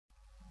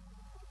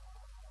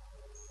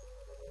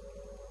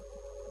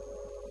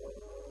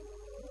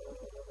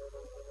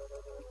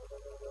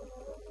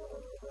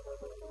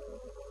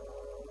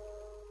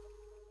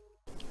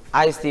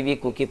ISTV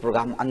Kuki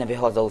program an ve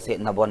ho zo se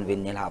na bon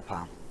win nil ha pha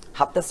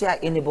hapta sia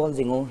inibol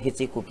jingu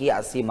hichi Kuki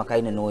asi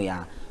makai na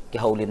noya ke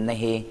haulim na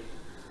he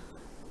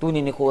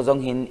tuni ni ko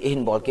jong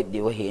hin bol kit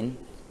diwa hin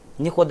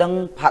ni ko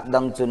dang phat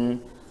dang chun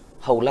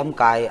haulam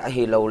kai a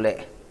hi lo le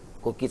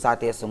Kuki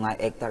sate sungai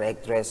actor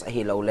actress a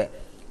hi lo le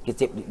ki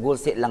chip gol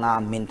se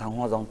langa min thang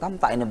ho jong tam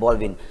ta inibol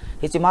win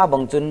hichi ma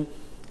bang chun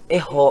e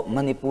ho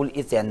manipul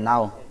I chen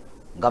now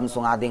gam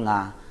sunga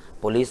dinga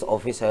police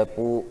officer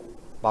pu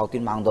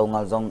pautin mang dong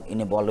ngal jong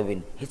inibol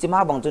win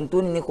hichima bang chun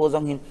tuni ni ko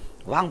jong hin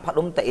wang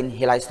phadum ta in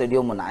hilai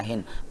studio mona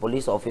hin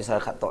police officer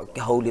kha to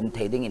ke holim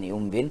thading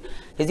in win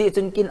hiji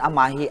chun kin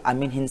ama hi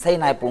amin hin sai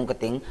nai pung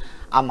kating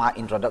ama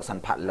introduction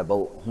phat labo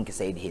hung ki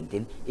sai hin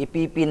tin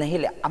ipp na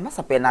hile ama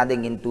sa pena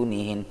ding in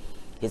tuni hin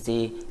hiji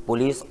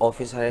police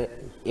officer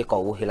e ko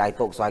hilai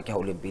tok swa ke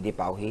holim pidi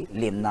pau hi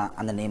limna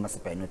anane ma sa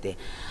penute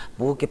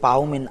bu ki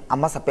pau min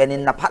ama sa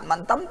penin na phat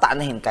man tam ta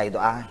na hin kai do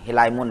a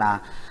hilai muna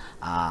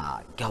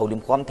ke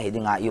holim khom thei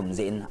dinga yum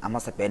zin ama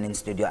sa pen in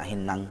studio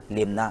hin nang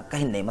limna ka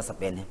hin nei ma sa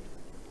pen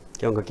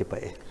kyong ka ki pa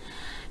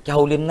ke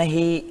holim na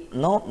hi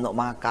no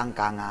ma kang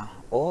kanga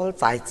all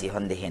chai chi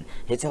hon de hin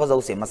he cho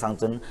zo se ma sang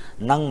chun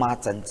nang ma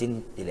chan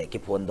chin ti le ki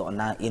phone do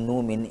na inu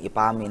min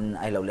ipa min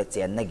ai lo le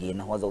chen na gi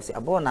na ho zo se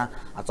abona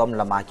a chom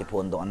lama ki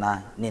phone do na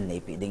nin nei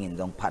pi ding in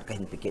jong phat ka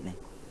hin pikit ne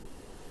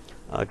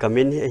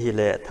kamin hi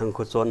le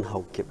Thangkhochon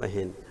hau kip a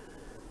hin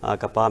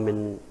ka pa min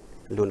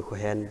lun khu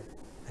hen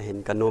hin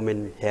kanomin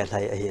he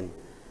lai a hin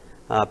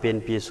pen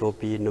pi so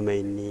pi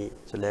numei ni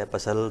chule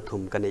pasal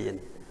thum kanein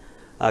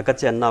ka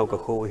chen naw ka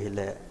kho hi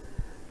le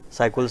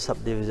cycle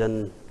subdivision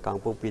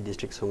kangpok pi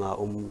district sunga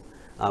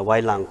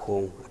wailang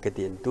khong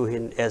ketin tu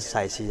hin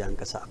sic yang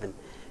ka saben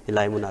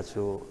hilai muna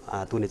chu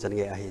tu ni chan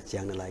ge a hi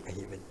chiang na lai ka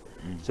hi ben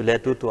chule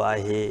tu a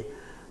hi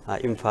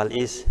Imphal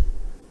East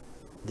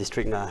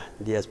district na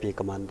DSP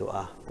commando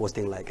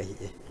posting lai ka hi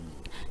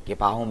ke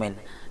pa homen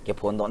ke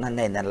phone do nan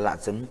nei na la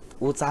chun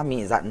u cha mi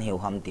zat hiu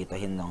ham ti to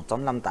hin nong chom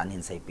lam tan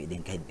hin sai pi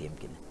ding kain tim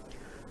kin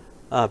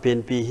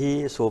pen pi hi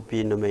so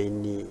pi no mai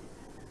ni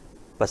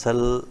pasal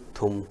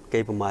thum ke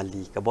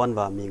pumali ka bon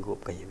wa mi gup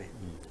ka hi ve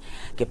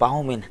ke pa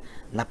homen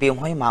na pi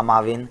hoi ma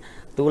win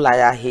tu la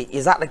ya hi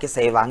izat la ke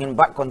sai wangin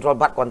bat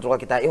control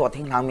kita I ho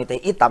thing lang mi te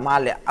I tama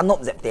le anop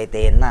zep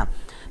te na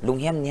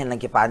lunghem ni han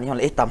ke pa ni hon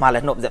le tama le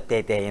nop zep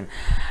te hin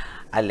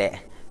ale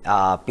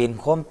pin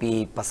khom pi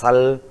pasal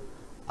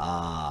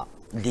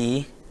di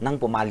nang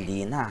pumali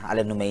na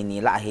ale numei ni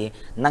la hi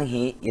nang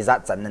hi izat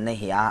chan na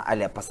hi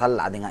ale pasal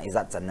la dinga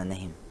izat chan na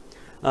hi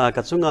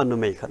ka chunga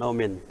numei khano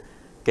men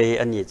ke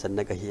ani chan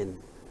na ka hin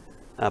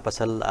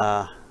pasal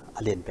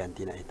alen pen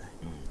ti na ita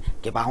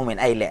ke pa homen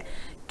ai le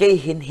ke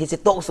hin hi se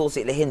tok so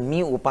se le hin mi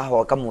upa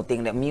ho ka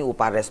muting le mi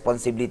upa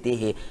responsibility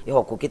hi I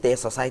ho ku ki te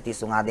society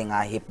sunga dinga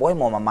hi poi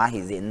mo mama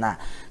hi zin na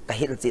ka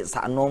hil chi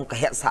sa nom ka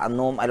het sa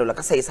nom ai lo la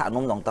ka sei sa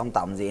nom dong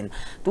tam zin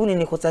tu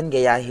ni ko chan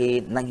ge ya hi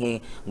nang hi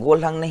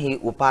gol hang na hi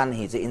upan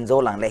hi je in zo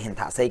lang le hin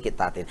tha sei ki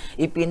ta tin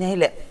I pi ne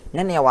le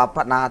na ne wa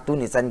pa na tu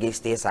ni chan ge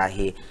stay sa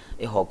hi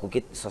I ho ku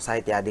ki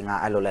society adinga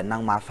ai lo la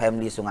nang ma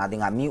family sunga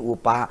dinga mi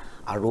upa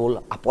a role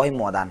apoi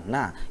mo dan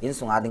na in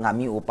sunga dinga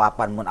mi upa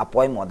pan mun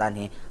apoi mo dan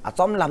hi a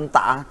chom lam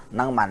ta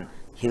nang man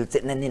hil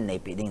chet nen hin nei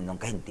pi ding nong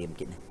ka hin tim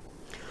kin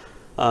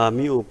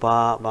mi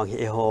upa bang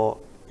hi ho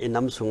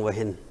inam sung wa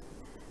hin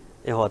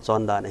e ho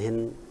chon da na hin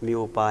mi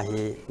upa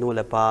hi nu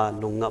le pa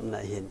lungap na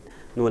hin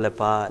nu le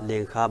pa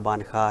leng kha ban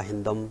kha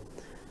hindom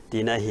ti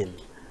na hin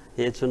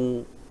he chun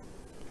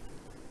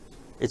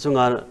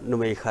ichunga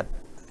numei khat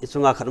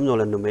ichunga khatum no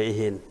la numei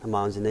hin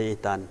amang jinei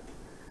tan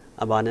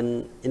abanin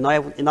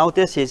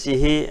inaute si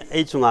hi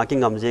ei chunga ki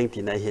ngam jeng ti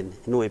na hin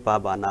nu ipa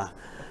bana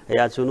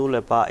ya chunu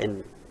le pa in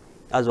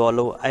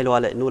azolo ai lo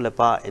le nu le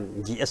pa in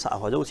gs a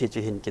ho jo si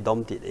chi hin ki dom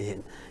ti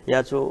hin ya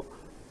chu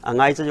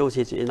angai cha jo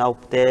si chi inau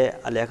te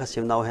ale kha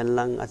sim nau hen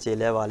lang a che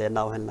le wa le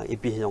nau hen lang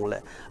ipi hong le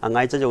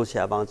angai cha jo si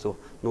abang chu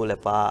nu le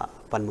pa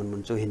pan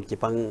mun chu hin ki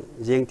pang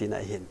jeng ti na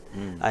hin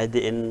ai de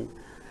in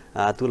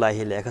tu lai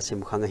hi le kha sim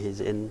khang hi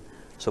je in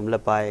sum le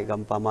pai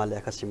gam pa ma le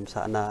kha sim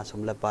sa na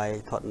sum le pai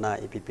thot na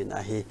ipi pin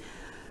a hi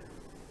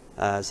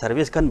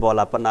service kan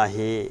bola pa na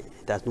hi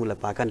ta nu le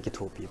pa kan ki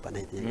thu pi pa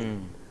nei ti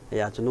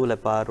ya chunu le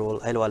pa role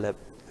ai lo le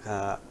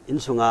in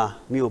sunga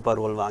mi upa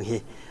role wang hi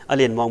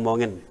alien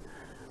mongin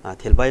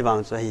thil bai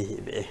wang chu hi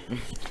be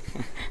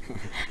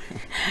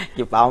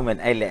ki pau men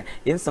ai le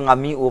in sunga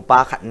mi upa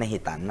khat na hi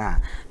tan na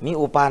mi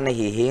upa na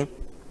hi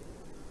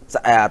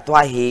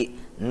twa hi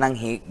nang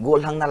hi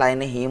gol hang na lai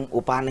na hi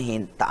upa na hi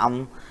tam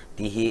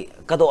ti hi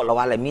ka do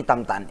lawa le mi tam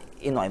tan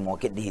inoi mo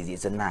ke di ji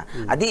chun na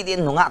adi din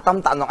nunga tam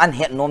ta nong an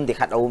het nom di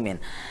khat au men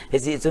he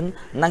ji chun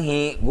nang hi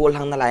gol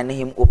hang na lai na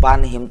him upa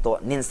na him to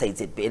nin sai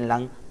chit pe in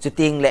lang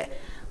chuting le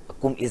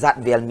kum izat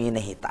vel mi na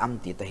hi tam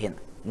ti to hen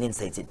nin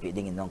sai chit pe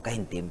ding in nong ka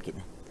hin tim ki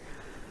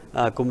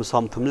kum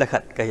som thum le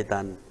khat ka hi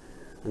tan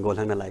gol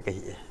hang na lai ka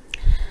hi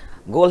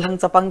gol hang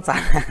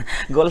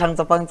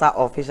chapang cha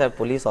officer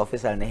police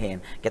officer ne hen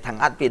ke thang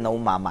at pi no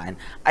ma man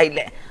ai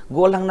le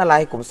gol hang na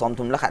lai kum som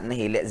thum la khat na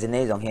hi le jine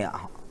jong he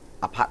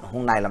aphat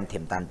hung nai lam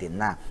them tan tin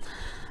na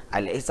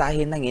ai le sa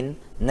hi nangin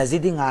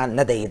nazidinga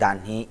na dei dan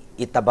hi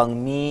itabang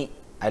mi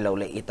ai lo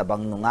le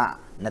itabang nunga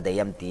na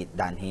deyam ti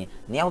dan hi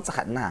niaw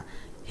chakhat na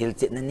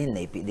hilchit na nin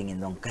nei pi ding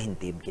in dong ka hin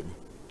tim kin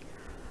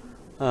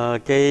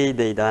cái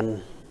đầy đàn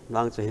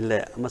vang cho hin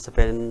lệ mà sẽ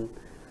bên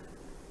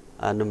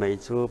nó mấy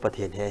chúประเท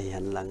ศhe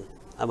hiền lăng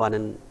bạn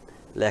nên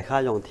lệ khá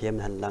dùng thêm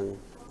hiền lăng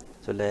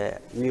cho lệ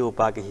miu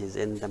pa cái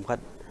hiền tầm khát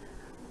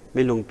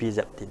mi lùng pi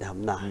dập thì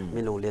đam na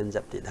mi lùng liên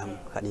dập thì đam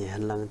khát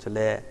hiền lăng cho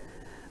lệ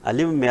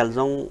liu mel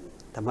dùng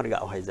tầm khát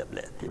gạo hay dập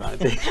lệ thì bạn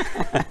thế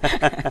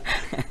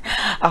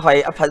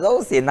hoài phải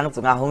dấu xin năng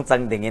chúng ta hung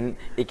chân đình in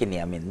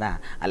ikinia mình na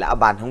ala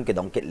bạn hung cái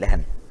đồng kết lên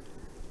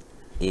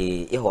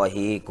i hoài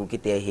hi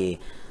kukite hi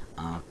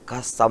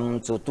kasam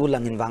chu tu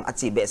langin wang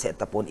achi be se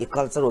tapon I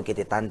culture ke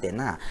te tan te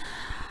na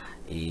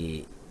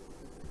I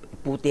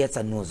pute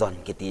chanu zon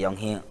ke ti yong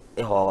hi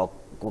e ho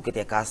ku ke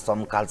te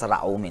kasam culture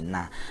au min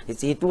na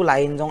chi tu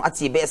lain jong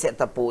achi be se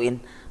tapu in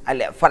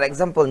ale for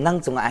example nang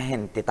chunga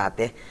hen ti ta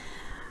te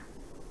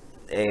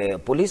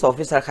police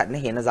officer khat ne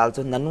hin zal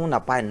chu nanu na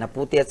pa na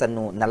pute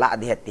chanu na la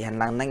di het ti han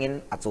nang nangin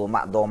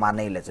achuma do ma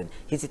nei le chun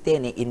hi chi te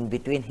ni in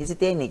between hi chi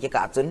te ni ke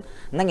ka chun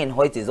nangin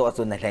hoi chi zo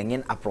chun na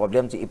lengin a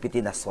problem chu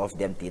ipiti na solve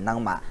dem ti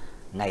nang ma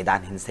ngai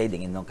dan hin sei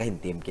ding in no ka hin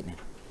tim kin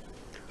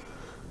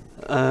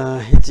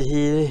hi chi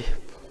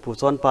pu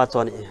chon pa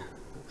chon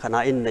khana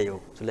in nei yo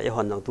chu le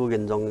hon jong tu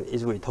gen jong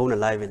izui thau na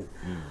lai win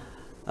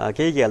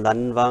ke ge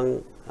lan wang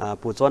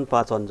pu chon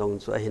pa chon jong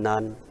chu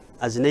hinan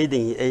ajnei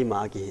ding ei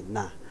ma ki hin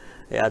na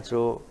ya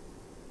chu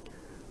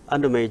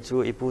anu mei chu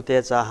ipute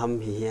cha ham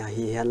hi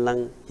hian lang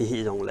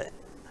hi jong le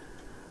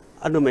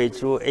anu mei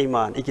chu ei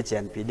man iki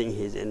chen pi ding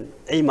hi jen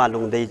ei ma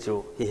lung dei chu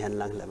hi hian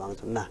lang le bang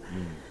chu na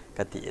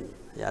ka ti in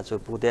ya chu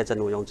pute cha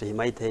nu yong chu hi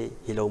mai thei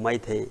hi lo mai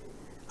thei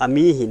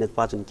ami hi na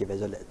pa chun ki be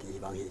zo le ti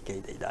bang hi ke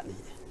dei dan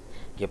hi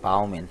ke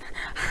pau men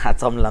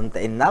chom lam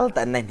te nal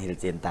ta nen hil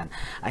chen tan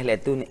ai le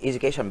tu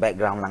education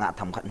background langa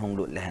tham khat hong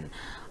lut len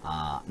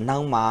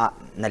nang ma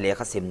na le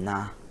kha sim na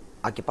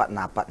akipat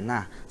na pat na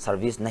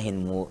service na hin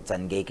mu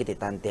chan ge ki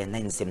tan te na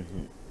hin sim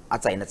a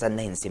chai na chan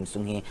na hin sim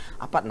sung hi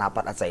apat na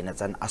pat a chai na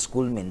chan a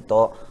school min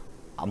to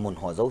amun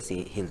ho zo si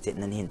hil chet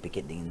na hin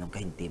picket ding no ka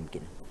hin tim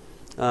kin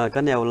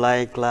kan eu lai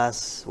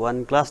class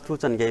 1 class 2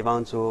 chan ge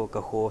wang chu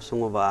ka ho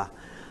sunguwa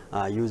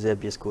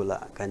UZB school la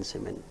kan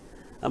simen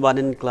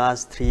abanin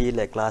class 3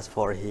 le class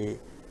 4 hi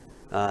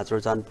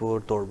Churchanpur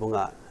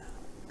Torbunga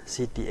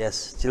CTS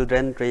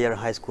Children Prayer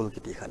High School ki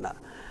ti khana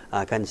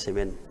kan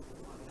simen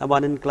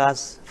abanin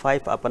class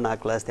 5 apana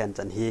class 10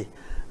 chan hi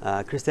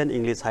Christian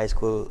English High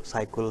School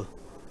cycle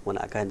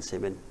wana kan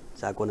semen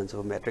cha kon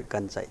chu metric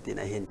kan chai tin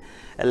a hin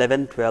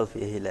 11 12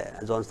 hi le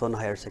Johnston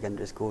Higher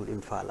Secondary School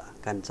Imphala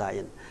kan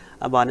chain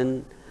abanin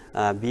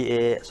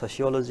BA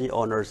Sociology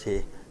honors hi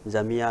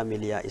Jamia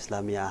Millia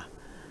Islamia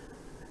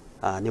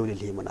New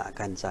Delhi mana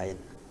kan chain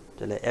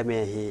chale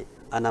MA hi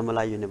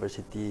Annamalai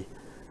University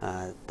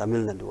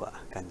Tamil Nadu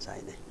kan chai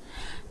ne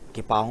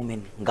ki pau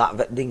min ga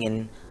ve ding in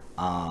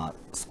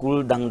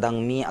school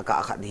dang mi aka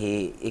akhat hi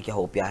ike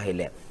hopia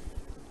hele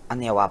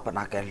anewa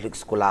pana ka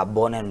school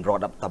born and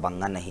brought up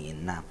tabangan na hi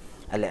na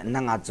ale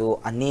nanga chu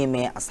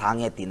anime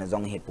asange tin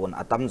jong hi pun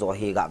atam zo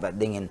hi ga ve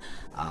ding in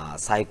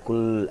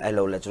cycle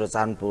elo le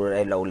Churchanpur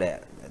elo le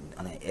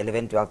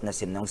 11 12 na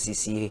sim nong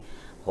CC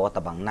ho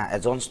tabang na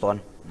Johnston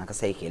na ka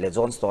sei khile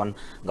Johnston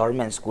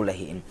government school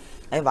hi in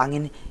ai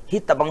wangin hi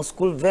tabang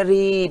school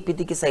very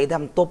piti ki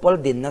saidam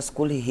topol din na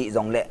school hi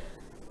jong le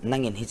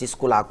nangin hi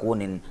school a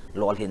kunin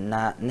lol hin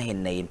na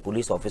hin nei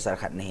police officer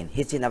khat na hin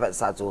hi china ba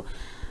sa chu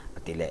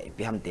tile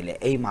piham tile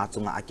ei ma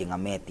chunga akinga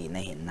me ti na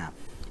hin na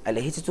ale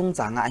hi chung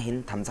changa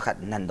hin tham zakhat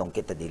nan dong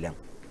ke ta dileng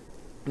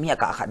mi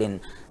aka khadin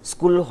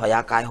school hoya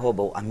kai ho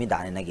bo ami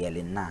dan na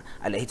gelin na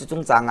ale hi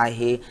chung changa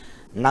hi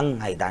nang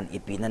ngai dan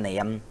ipi na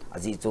nayam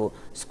aji chu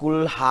school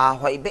ha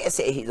hoi be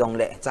se hi jong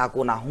le cha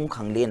ko na hung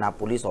khang le na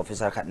police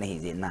officer khat na hi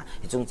jin na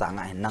hi chung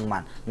changa hin nang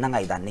man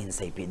nangai dan nin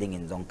sei pi ding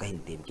in jong ka hin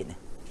tim kin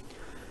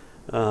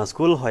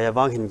school hoya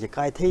wang hin ki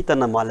kai thei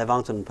tan ma le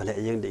wang chun phale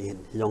yeng ding hin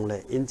yong le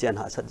in chen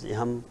ha sat ji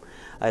ham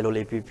ai lo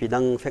le pp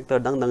dang factor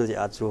dang ji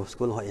a chu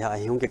school hoya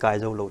ai hung ki kai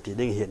zo lo ti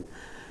ding hin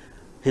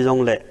hi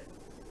jong le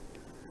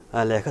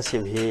le kha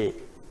sim hi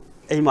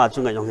ei ma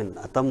chu nga yong hin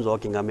atam zo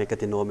ki nga me ka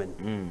ti no men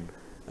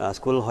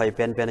school hoi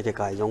pen ke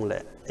kai jong le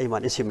ei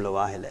man isim lo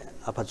wa hele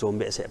apa chom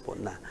be se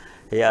pon na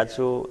ya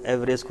chu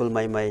every school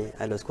mai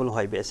ai lo school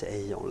hoi be se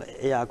ei jong le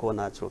ya ko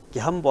na chu ki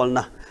ham bol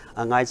na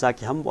angai cha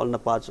ki ham bol na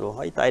pa chu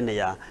hoi tai ne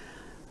ya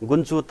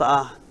gun chu ta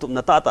tup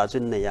na ta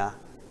chun ne ya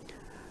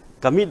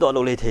kami do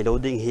lo le thei lo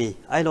ding hi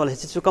ai lo le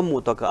chu kam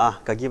mu to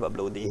ka give up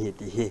lo ding hi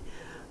ti hi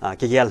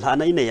ki gel ha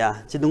na ne ya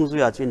chidung zu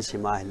ya chin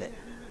sima hele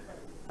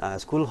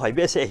school hoi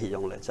be se hi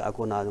jong le cha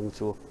ko na jong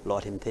chu lo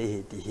him the hi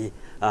ti hi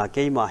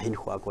ke ma hin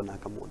khwa ko na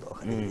kamu do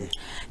khani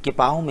ki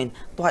pau min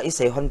to i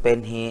se hon pen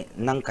hi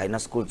nang kai na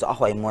school cha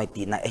hoi moi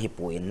ti na hi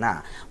puin na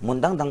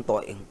mundang dang to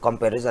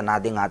comparison na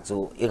dinga chu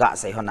iga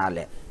se hona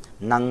le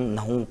nang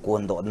nahung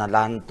kon do na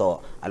lan to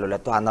alo le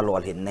to na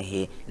lol hin na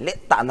hi le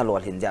ta na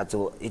lol hin ja chu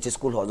i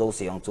school ho zo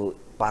se yong chu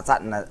pa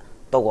chat na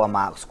ตัวม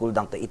าสกูล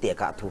ดังตัวอีเตะ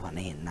กะทูหัน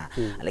เห็นนะ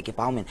อะไรกี่เ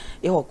ป้ามัน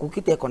ไอ้หัวกูคิ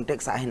ดเตะคอนเทก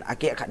ต์สายเห็นอา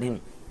เกะขัดเห็น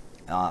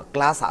ค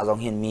ลาสอาจจะ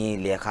เห็นมี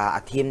เลียค่ะ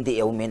ทีมดีเ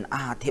อวเมน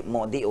ทีมโม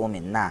ดีเอวเม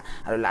นนะ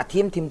อะไรที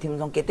ม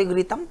จงแคตตาก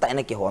รีตั้มแต่ใน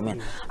กี่หัวเมน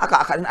อากา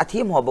ขัดเห็นที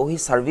มหัวบอกว่า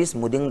service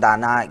มุดิ้งดา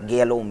นาเก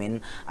ลโอเมน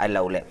ไอ้เร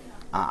าเลย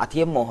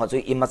ทีมโมหัวจุ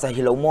อิมาจะ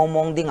ฮิโลม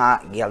องดิ้ง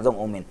เกลจง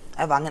โอเมนไ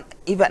อ้ว่างั้น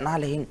อีเวนต์น่า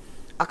เลยเห็น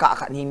อากา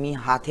ศนี้มี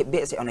หาเทปเบ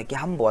สเอาในกี่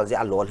ฮัมบอลจะ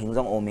อลอลหิงจ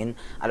งโอมิน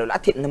อลอลอา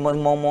ทิตย์นึง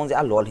มองจะ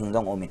อลอลหิงจ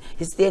งโอมิน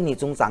ฮิสเตียนี่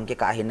จงสังเก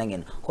ตเห็นนั่งเงิ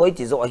นคอย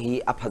จิโซฮี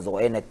อภัจโซ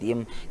เอในทีม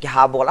กี่ห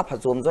าบอลอภัจ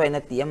โซมโซเอใน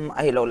ทีมไ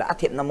อ้เราละอา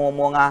ทิตย์นึง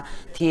มอง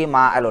ที่ม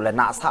าไอ้เราละ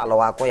น่าสะเรา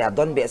ก็อย่าด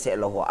อนเบส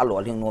เราหัวอลอ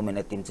ลหิงโอมินใ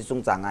นทีมที่จง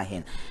สังเห็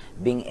น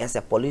being as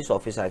a police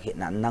officer เห็น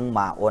นั่งม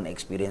า own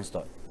experience ตั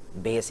ว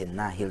เบสเห็น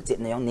นะฮิลจิต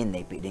ในยองนินใน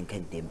ปีเดินแข่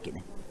งทีมกิน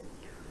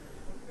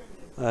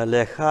เล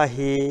ขา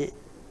ฮี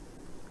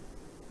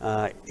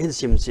อิน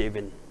ซิมซี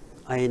วิน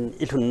ไอ้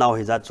อิทุนนาว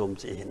ฮิจัดจม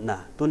จีเห็นนะ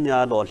ตุนยา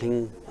หล่อ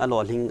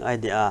ลิงไอ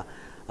เดีย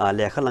เล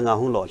ขาลังอา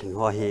หงหล่อลิง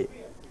หัวฮี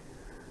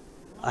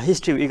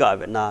history อีกอ่ะเ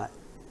ป็นนะ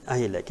ไอ้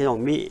เลยก็ยัง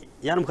มี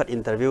ยันขัดอิ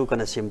นเตอร์วิวกั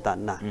นซิมตัน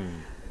นะ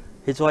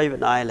ฮิจอยเป็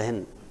นไอ้เลยเห็น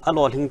ห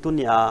ล่อลิงตุน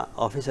ยา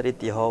ออฟฟิศริ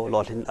ตีเขาห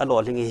ล่อ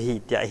ลิงฮี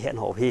เดียเห็น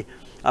หัวฮี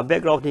แบ็ก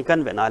กราวด์นี่กัน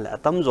เป็นไอ้เลย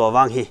ตั้มจัวว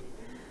างฮี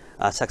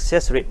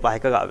success rate ไป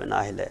ก็เป็นไ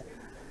อ้เลย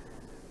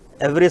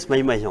average ไ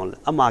ม่ยองเลย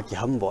อามากี่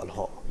ฮัมบอล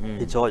หัว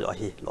ฮิจอย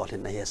ฮีหล่อลิง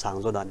ในสัง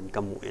โจดานิน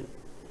กัมมุอิน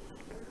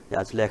อย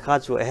ากจะเลขา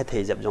จูเอเท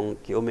จับจง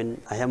คิวมิน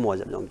ไอ้หมอ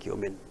จับจงคิว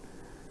มิน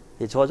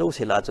ที่ชอบจู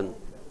ศิลาจน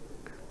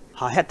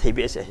หาเฮทเท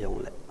บีเอสยอง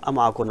เลยอาม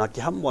าคนนัก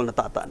ที่ฮัมบอลน่ะ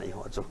ตาใน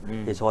หัวจู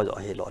ที่ชอบจะ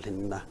เฮลอลิน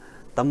นะ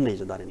ตั้มนี่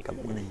จุดนั้นกับ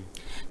มัน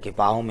กี่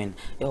ป้ามิน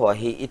ไอ้หัว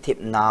ฮีอิทิป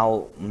นาว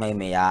ไม่เ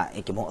มียไอ้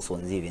กี่หมอส่วน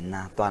จีวินน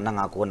ะตัวนั่ง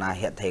อากูน่ะเ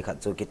ฮทเทขัด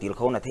จูกิติลเข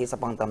าน่ะเทส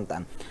ปังตั้ม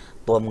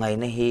ตัวไง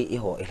ในฮีไอ้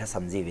หัวไอ้ละสั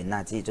มจีวินนะ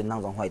จีจนนั่ง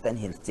จงหอยตัน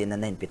เห็นจีนนั่น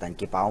เองปิตัน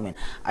กี่ป้ามิน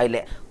ไอ้เล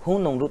ะหุ่น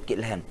นงรุดกิ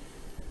เลน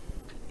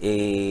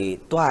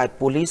ตัว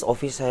police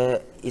officer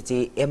อีจี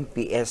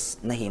MPS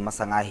นะฮีมา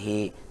สังฮี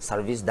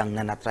service ดัง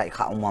นั้นตราย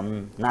ข้าวมัน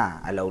นะ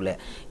ไอ้เราเลย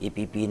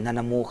EPP นั่น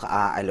น่ะมูข้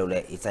าไอ้เราเล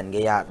ยอีจันเ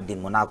กียดิน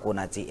มนากูน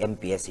ะจี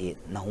MPS ฮี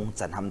น่ะหง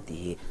จันทำตี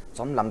ฮีส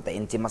มลำแต่อิ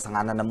นจีมาสัง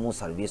นั่นน่ะมู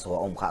service หัว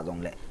อมข้าจง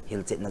เลยฮิ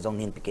ลเจ็ดน่ะจง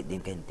นินพิกิตดิ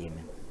นกันที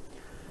มัน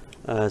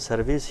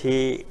service ฮี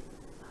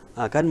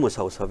กันมูส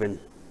าวสวิน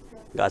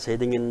ก็ใช้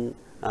ดิ่ง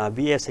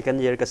BA second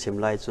year ก็สิม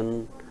ไลจน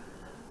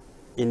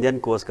Indian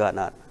course ก็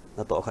น่ะ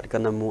ต่อขัดกั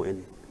นน่ะมูอิน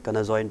กันจ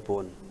ะ join ป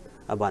น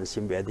อาบานซิ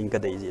มเบดิ้งก็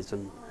ได้จีจุ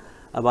น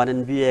อาบานนั้น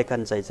BA กั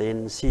นใจเย็น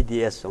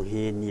CDS ของ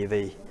ฮีนี่เว้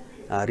ย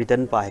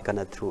return ไปกัน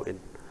จะ through in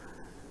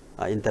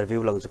interview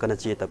หลังจากกันจะ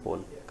จีตะปน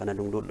กันจะ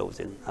ดุงดูดเหลว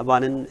จินอาบาน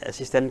นั้น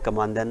assistant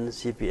commandant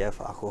CPF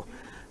อ่ะเขา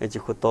ไอ้จิ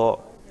คุโต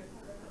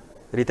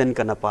return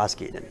กันจะ pass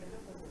กี่นั่น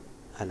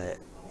อะไร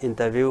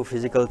interview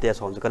physical test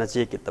ของกันจะ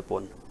จีกิตะป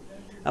น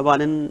อาบาน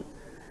นั้น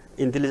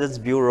intelligence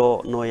bureau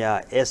โนยา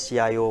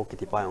SCIO กิ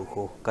ติปายของเข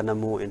ากันจะ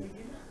move in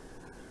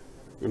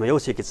ยังไม่ยอม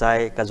สิกิจใจ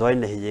ก็ join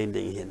เลยยัง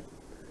ดิ่งเห็น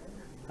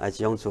ไอ้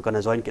ที่ยองสุกัน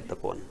join กิจตะ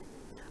ปน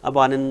อาบ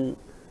านิน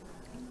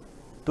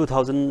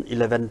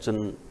2011จน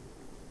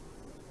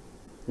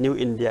New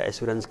India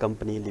Assurance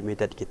Company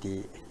Limited กิติ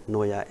โน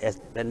ยา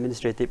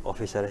Administrative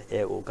Officer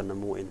AO กันน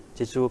มูอิน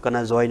จิจูกัน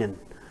join น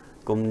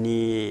กุม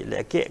นี้เละ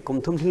เกะกุม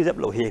ทุ่มที่จับ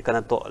โลหิกัน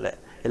โตเละ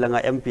เฮลัง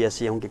MPSC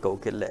ของกิจเขา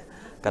กิจเละ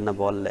กัน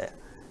บอลเละ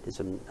ที่จ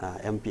น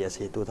MPSC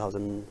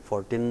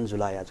 2014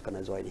 July อาจกัน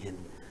join เห็น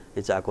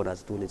ที่จะกูรั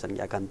สตูนี่จังอ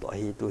ยากกันต่อให้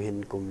ตูเห็น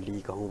กลุ่มลี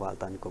ของวาล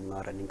ตันกลุ่มงา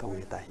นนี้ของเฮ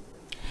ตัย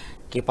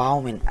กี่เป้า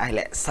มันไอ้แห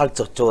ละสัลจ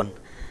ดจน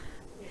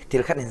ที่เ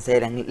ราคัดเห็นเสีย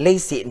งเลย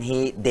สิ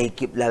นี่เด็ก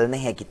กิบแล้วเนี่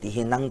ยกิติ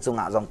หินนั่งจง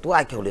อ่ะจงตัวไ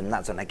อ้เขียวลิมน่ะ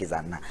จนไอ้กิจา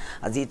นนะ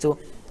อาจิจู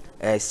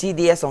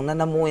CDS ของนั่น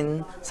นามูอิน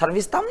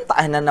service ตั้มตา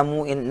ยนั่นนามู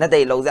อินนั่นได้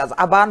เราจะ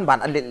อาบาน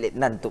อันเล็ก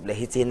นั่นตุบเลย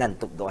ฮิจีนั่น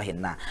ตุบตัวเห็น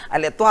นะไอ้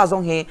เล็กตัวจ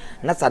งฮี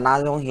นั่นจะน่า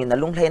จงฮีนั่น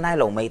ลุงเทนาย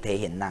เราไม่เท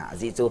เห็นนะอา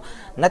จิจู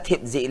นั่นทิพ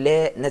จีเล่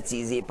นั่นจี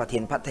จีปะเท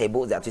นพัดไทยบุ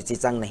จะจี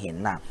จังนั่นเห็น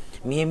นะ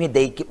มีเ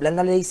ด็กกิบแล้ว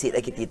นั่นเลยสิไ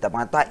อ้กิติตาม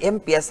าตัว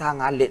MPS หา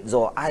งานเล็กโจ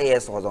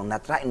IS ของจงนั่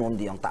นไตรนุ่ม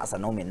ดีของตาส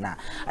นมเห็นนะ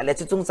ไอ้เล็ก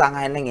จุงจังใ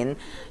ห้นั่งเห็น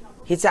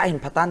ฮิจาหิน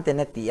พัฒน์เต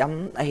นตียม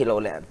ไอ้เรา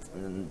เลย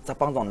ส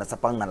ปังตรงนั้นส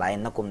ปังนั่นแหละ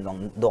นักกุม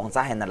ดองจ้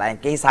าเห็นนั่นแหละ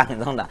เกี่ยสร้างเห็น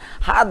ตรงนั้น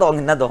หาดอง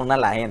นั่นดองนั่น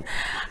แหละ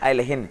ไอ้เล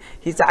ยเห็น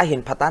ฮิจาหิน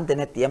พัฒน์เต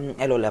นตียมไ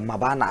อ้เราเลยมา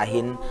บ้านน่ะเ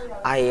ห็น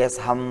IS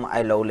ฮัมไอ้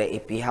เราเลย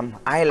EP ฮัม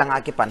ไอ้หลังอา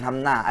กิปันฮัม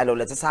น่ะไอ้เราเ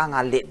ลยจะสร้างง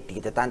านเล็กตี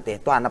แต่ตันเตะ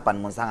ตัวนั้นปัน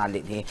มันสร้างงานเล็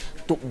กที่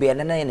ตุกเบียน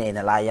นั่นใน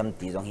นั่นแหละยำ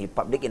ตีตรงที่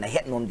พับลิกในเฮ็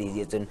ดนมดี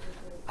จน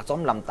อาจอม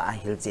ลำตา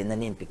ฮิลเจนนั่น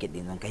นี่พิกิตดิ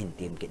นตรงก็เห็นเ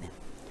ต็มกิน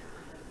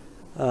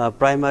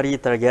primary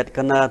target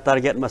กันนะ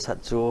target มาสัต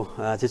จู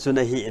ที่สุดใ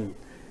นหิน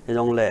ย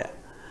องเล่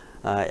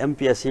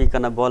MPSC กั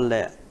นบอลเ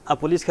ล่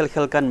police เ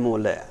ข้ากันมู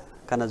เล่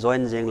กัน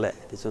join เจงเล่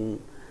ที่สุด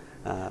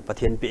ประเ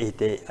ทศปีเ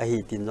ตอหิ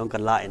ตินจงกั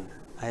นไล่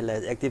ไอ้เล่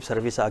active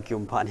service อาคิว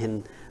มผ่านหิน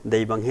ได้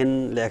บางหิน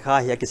เล่ค่า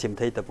เฮียกิสิมไ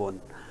ทยตะปน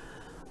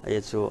ไอ้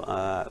จู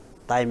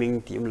timing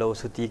ทีมเรา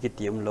สุดที่กิ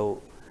ทีมเรา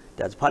แ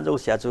ต่พัดเรา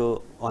เสียจู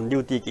on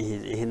duty กิ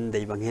หินได้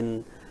บางหิน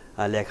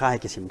เล่ค่าเฮีย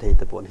กิสิมไทย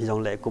ตะปนที่ยอง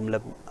เล่กลุ่มเล่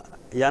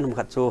ยานม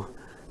ขัดจู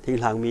ทิ้ง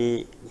ทางมี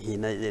หิน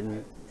ใน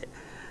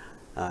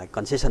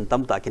concession ตั้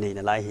มตากินใน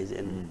ไล่หิ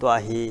นตัว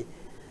ฮี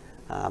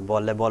บอ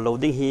ลโหลด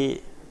ดิ้งฮี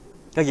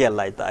ก็เกี่ยไห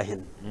ลตาเห็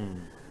น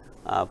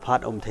พาด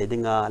อมเทดิ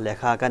งาเล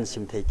ขากันซิ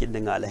มเทกิด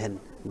ดิงาเลเห็น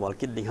บอล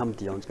กิดดิงฮัม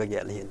ที่ยองก็เกี่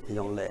ยเลยเห็นที่ย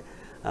องเลย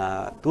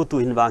ตู้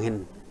หินวางเห็น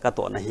ก็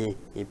ตัวนะฮี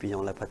อีปียอ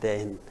งเลยพัดเต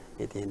เห็น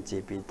อีที่เห็นจี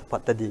ปีพั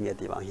ดตะดิ่งอี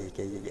ที่วางฮีเ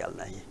กี่ย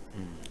นะฮี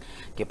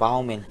กี่ป้า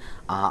มิน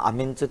อา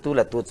มินจะตู้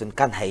ละตู้จน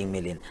กันให้มิ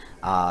ลิน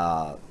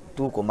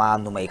ตู้กูมา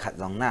หนุ่มไอ้ขัด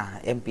จงนะ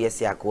MPS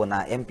ยาโกนะ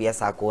MPS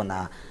อาโกนะ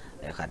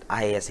ขัด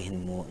IS เห็น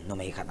มูหนุ่ม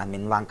ไอ้ขัดอามิ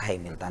นวางไข่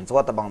มิลตันส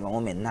วัสดิ์บังมอง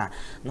มินนะ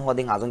นู่น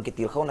ดิ่งอาจงกิ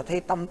ติลเขานะที่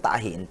ตั้มตา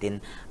เห็นติน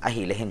อา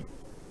หิเลเห็น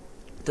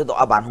ตัวตัว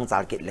อบานหงสา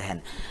รกิเลเห็น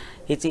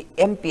ฮิจิ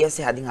MPS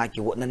ยาดิ่งอา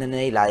คิวนั่น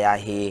นี่ลายา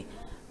ฮี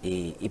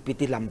อีพิ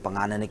ธีลำปัง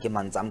านนี่กิ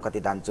มันจำก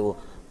ติดันจู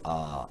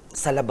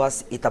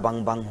syllabus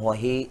itabang bang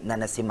huahi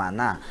nana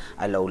simana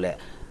alole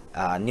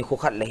ni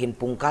khokhat lehin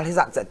pungkal hi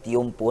za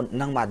tium pun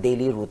nang ma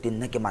daily routine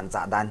na ke man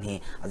cha dan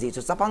hi aji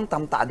chu sapang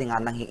tam ta dinga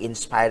nang hi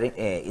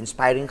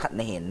inspiring khat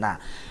na hin na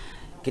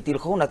kitil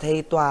kho na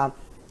thei twa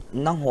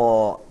nang ho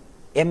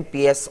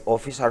MPS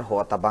officer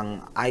ho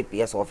tabang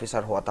IPS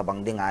officer ho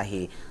tabang dinga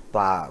hi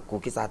twa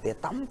Kuki sate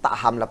tam ta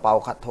ham la pau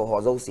khat tho ho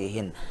zo si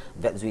hin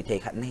vet zui thei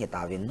khat na hi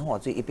ta win no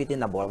chu ipiti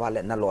na bol wa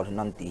le na lor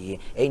nam ti hi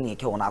ei ni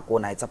kheu na ko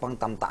nai chapang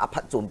tam ta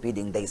phat chum pi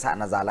ding dei sa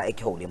na za la e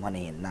kheu lim han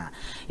hin na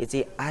ichi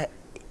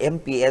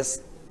MPS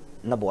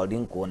na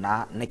boarding ko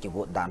na ki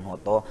go dan ho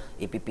to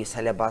IPP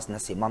syllabus na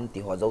simam ti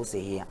ho zo si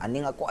hi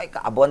aninga ko ai ka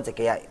abon che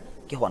kaya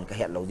ki hon ka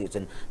het lo di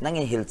chun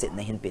nangin hil chet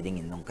na hin pe ding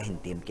in nong ka hin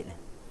tim kin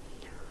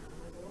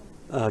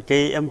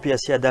cái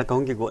MPS ada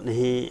kong ki got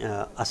ni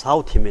asau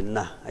thimin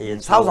na ai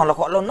sau zong la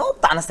kho lo no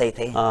ta na sei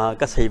the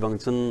ka sei bang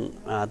chun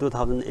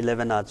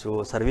 2011 a chu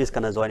service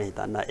kana join hi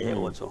ta na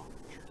AO chu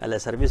ala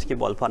service ki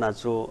bol phana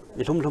chu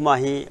nithum thuma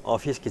hi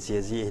office ki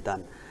che ji hi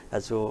tan a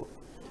chu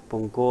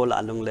pungko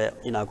la lung le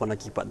ina kona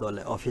ki pa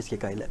dole office ki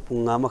kai le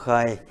punga ma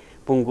khai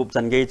pungup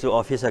chan ge chu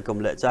office a kum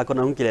le cha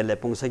kona hung ki le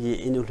pungsagi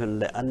inu thun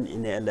le an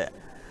ine le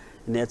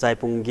ne chai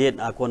pung gate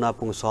a kona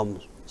pung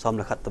som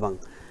la khat tabang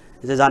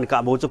จะจานกั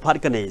บบูจุพัด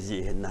กันเองจี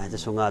เห็นนะจะ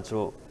ส่งงานจู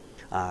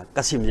กร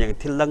ะสิมยัง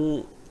ที่ลัง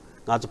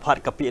งานจุพัด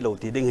กับปีเรา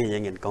ตีดึงให้ยั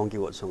งเงินกองกี่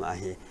วัดส่งอา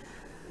เห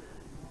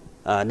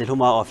นี่ทุ่ม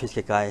มาออฟฟิศ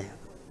ใกล้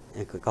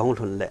ๆกอง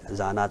ทุนเละ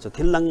จานาจู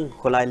ที่ลัง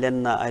คนไล่เล่น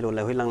นะไอ้เราเล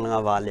ยลัง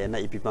วาเลนะ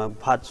อีพีมา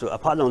พัดจู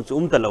พัดลงจู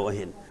ตลอดเ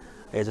ห็น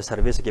ไอ้จูเซอ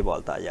ร์วิสกี่บอล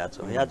ตายา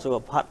จู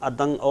พัดอ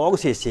ดังออก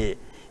สี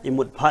อิ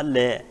มุดพัดเล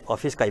ะออฟ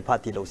ฟิศไกลพัด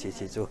ที่เราสี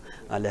จู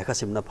เละกระ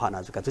สิมนับพัดนะ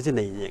จูกับจูที่ไห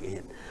นยังเ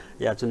ห็น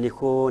ยาจูนี่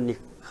นี่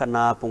ขณ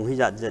ะปงหิ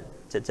จัด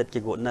เจ็ดกิ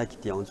โกน่าคิด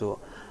อย่างจู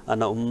อัน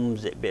นั้น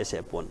เจ็บเบสเซ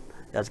ปน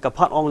อยากจะ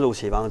พัดอ่องลู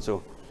สีบางจู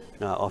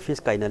ออฟฟิศ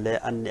ไกลนั่นแหละ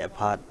อันเนี่ย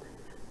พัด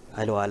ไ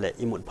อ้เราอะไร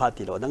อิมุดพัด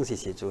ที่เราดังสี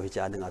จูหิจ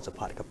าดึงอาจจะ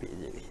พัดกับปี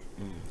อย่างนี้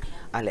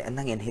อะไร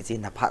นั่งเงินหิจิ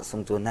นับพัดส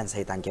งจูนั่นใส่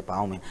ตังเก็บเอ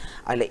าไหม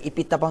อะไรอี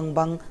พิตา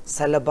บัง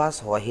syllabus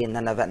หัวหิน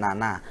นั่นนะเวท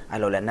นาไอ้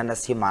เราเลยนั่นนะ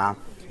สิมา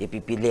อีพิ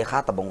พิเลขา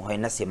ตะบงหอย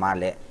นั่นสิมา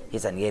เลยฮิ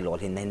จันเกลอ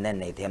หินนั่น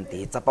ในเทมตี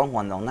จะป้องหั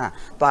วน้องนะ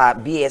ตัว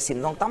BS สิม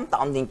น้องตั้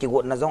มดิ่งกิโก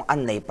นะจงอัน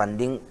ในปัน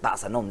ดิ่งตา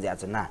สนมเจ้า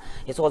จุนะ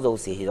ฮิโซโจ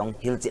สีฮิจง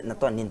ฮิลจิตนะ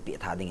ตัวนินปี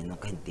ธาดิ่งน้อง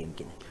ก็เห็นเต็ม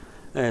กิน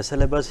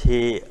syllabus ฮี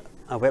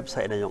เว็บไซ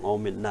ต์ในยองเอา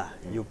มินนะ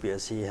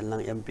UPSC เห็นลั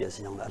ง MPSC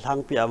ยองละทั้ง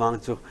ปีบาง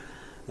จู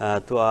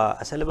ตัว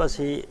syllabus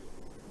ฮี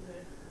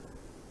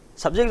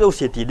subject โจ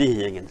สีตีดี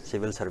อย่างเงี้ย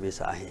civil service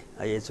ไ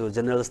อ้จู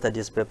general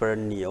studies paper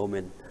นี่เอา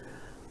มิน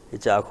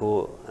จะคู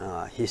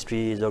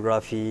history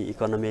geography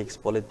economics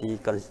politics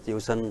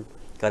constitution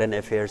current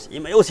affairs อี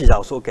ไม่เอาสิจะเอ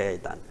าโซ่แก่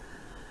ตัน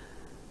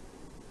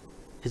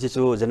ที่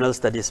จู general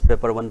studies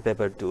paper 1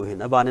 paper 2เห็น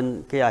บ้านนั้น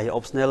ก็ยัง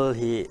optional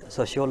ที่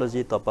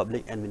sociology ต่อ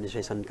public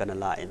administration กันนั่น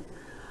ละเอง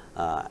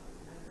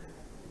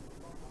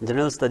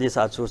general studies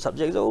อาจจะ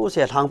subject จะเ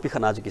สียทางพิข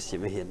นาดจุกิสิ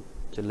ไม่เห็น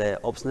จุดเลย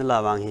optional ละ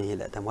บางเห็น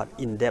แหละแต่ว่า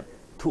in depth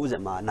ทุกจะ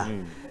มานะ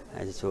ไ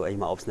อ้จูไอ้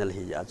มา optional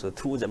ที่อาจจะ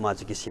ทุกจะมา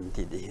จุกิสิม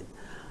ที่ดีเห็น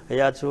ไอ้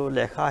อาจจะเล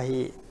ขา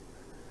ที่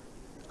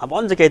บอ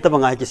นจะเกิดตั้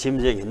งไงกิสิม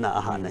เจงเห็นนะอ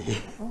าหาร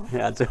นี่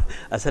อาจจะ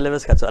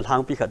syllabus ขัดจะทาง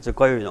ปีขัดจะ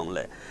ก้อยอย่างเล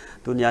ย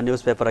ตัวนี้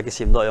newspaper กิ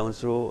สิมด้วยอย่าง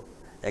จู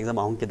exam ม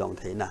าห้องกิดอง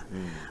เทนะ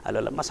อะไร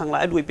ละมาสังไล่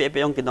ลุยเป๊ะ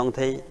ๆอย่างกิดองเท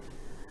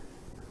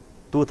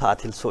ตัวท่า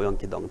ทิลโซอย่าง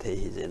กิดองเท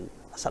ฮิเจน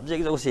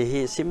subject เราสิฮิ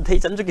สิมเท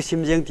จันจุกิสิม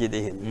เจงตีได้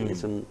เห็น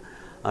ส่วน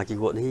กิ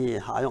กวดนี่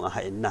หาอย่างอาห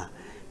ารนะ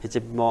ฮิจิ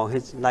มองฮิ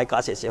ไล่กา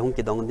เสียห้อง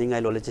กิดองดิ้งไง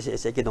เราเลยจะ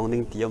เสียกิดองดิ้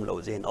งเตียมเรา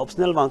เจน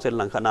optional บางส่วนห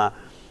ลังขณะ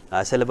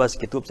syllabus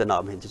กิตุบจะนั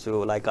บเห็น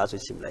จู่ไล่กาสุ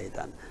สิมเลย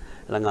ตัน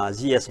หลัง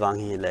GS บาง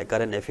ทีเลย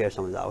current affairs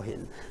ของเราเห็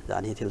นจา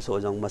นที่ทิลโซ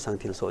จงมาสัง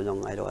ทิลโซจง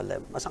ไอ้เราอะไร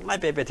มาสังไล่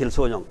เป๊ะทิลโซ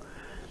จง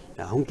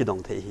ห้องกิดอง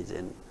เทฮิเจ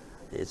น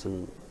ส่วน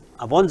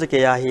บอนจะเกี่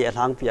ยฮีท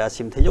างพิอา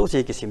สิมเทโยสิ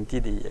กิสิมที่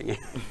ดีอย่างเงี้ย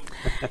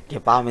เกี่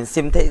ยป่ามัน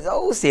สิมเทโย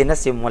สินะ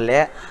สิมหมดแ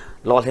ล้ว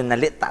รอเห็นนั่น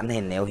เละตันเ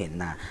ห็นแนวเห็น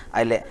นะไ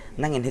อ้เละ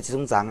นั่งเห็นที่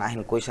ซุ้งจางเห็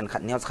นคุยชันขั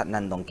ดเนี้ยขัด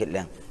นั่นดงกิดเ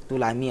ลี้ยงตุ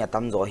ลามี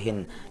ตั้มจ่อเห็น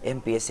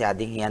MPS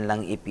ดิ่งเฮียนลัง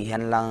EP เฮีย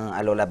นลังไอ้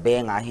เราละเบ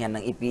งเฮียนลั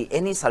ง EP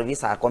any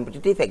service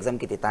competitive exam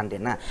กิติตันเด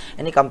นะ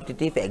any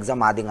competitive exam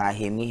ดิ่งเ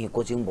ฮียมีโค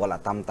ชิ่งบอล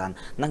ตั้มตัน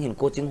นั่งเห็นโ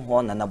คชิ่งฮอ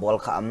นนั่นบอล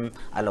ข้าม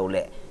ไอ้เราเล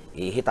ะ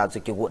ฮิตาจุ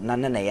กิกุนั่น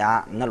เนี่ย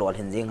นั่นหลอดเ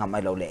ห็นจริงทำไอ้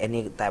เราเลย any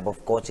type of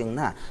coaching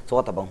นะส่ว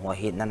นแต่บางหัว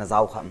หินนั่นน่ะเจ้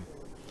าค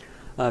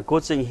ำ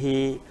coaching ฮี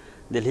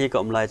เดลฮีก็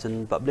อำไลจน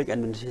public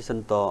administration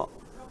ต่อ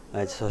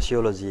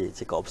sociology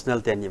chỉ có optional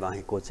ten như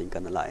vậy coaching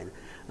cần lại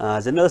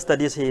general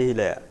studies hi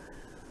le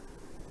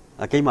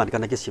cái màn cái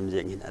này cái sim gì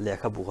hình lệ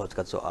khắp buộc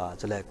cái chỗ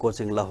cho lệ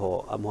coaching là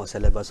họ amon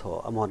syllabus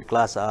họ amon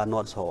class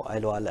notes họ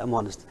ai lo lệ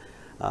amon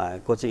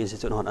coaching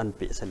institute họ ăn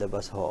bị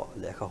syllabus họ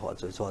lệ khắp họ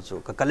cho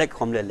cái collect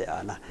không lệ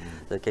na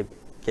rồi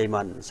cái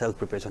màn self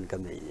preparation cái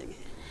này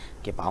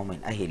cái bảo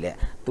mình ai lệ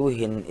tu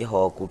hình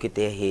họ cụ cái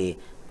thế hi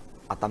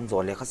atam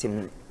rồi lệ khắp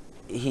sim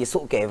hi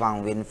số cái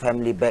vàng win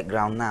family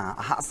background na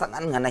hạ sang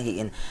ăn ngân hi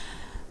in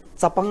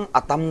sapang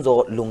atam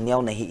rồi lùng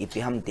nhau này hi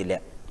ipi ham tị lệ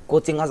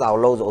coaching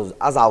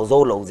azau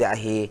zo lo ja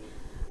hi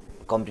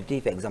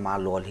competitive exam a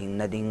lol hin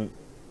na ding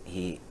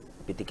hi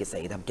piti ke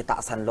sai dam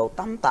kita san lo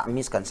tam ta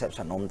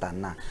misconception om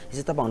tan na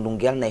isi tabang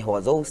lunggel nei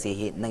ho zo si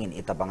hi nangin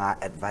itabanga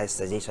advice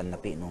suggestion na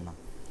pi no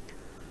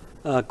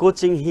ma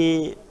coaching hi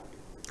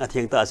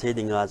athiang ta se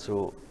dinga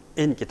chu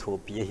in ki thu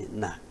pi hin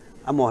na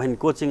amo hin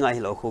coaching a hi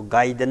lo khu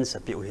guidance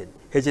pi hin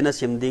he jina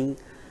simding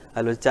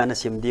alo chana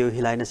simdiu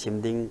hilai na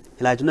simding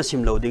hilai chu na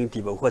sim loading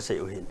ti bo kho se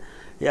hin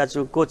ya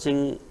chu coaching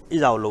i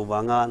zau lo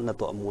wanga na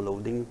to mu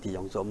loading ti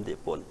yong chom de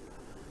pon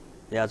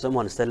ya chu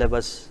mon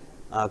syllabus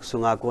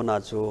sunga ko na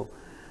chu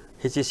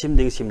hi chi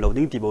simding sim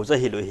loading ti bo cha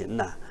hi lo hin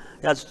na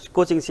ya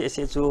coaching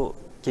se chu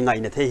ki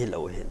ngai na the hi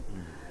lo hin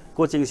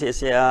coaching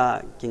se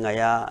a ki ngai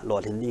ya lo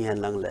hin ding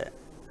hen lang le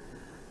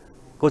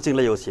coaching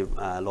la yo si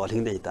lo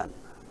hin de tan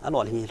a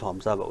lo hin thom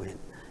cha bo hin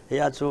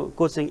ya chu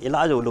coaching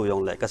ila jo lo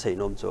yong le ka sei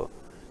nom chu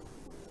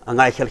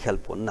angai khel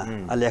pon na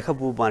ale kha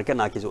bu ban ka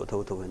na ki zo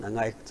tho hin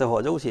angai cha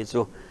ho jo si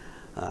chu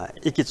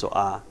iki chu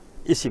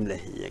isim le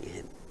hi yeng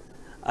hin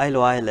ai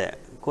lo ai le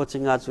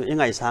coaching a chu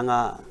ingai sanga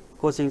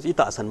coaching chi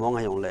ta san mong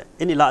hayong le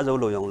ini la zo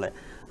lo yong le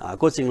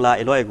coaching la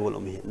eloi go lo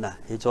mi na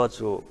hi cho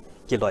chu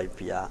ki loi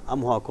pia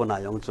am ho ko na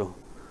yong chu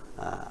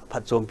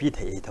phat chom pi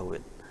thei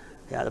thawin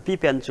ya pi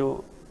pen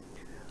chu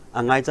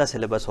angai cha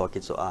syllabus ho ki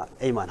chu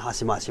ai man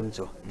hasima sim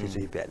chu ti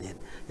chu pen hin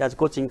ya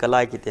coaching ka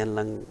lai ki ten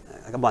lang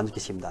ka ban ki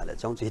sim da le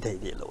chong chu thei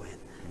di lo hin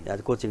ya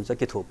coaching cha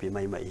ki thu pi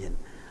mai mai hin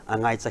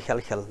angai cha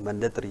khel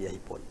mandatory ai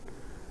pon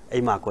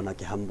ai ma ko na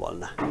ki ham bol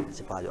na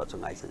sipa yo chu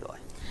ngai cha joi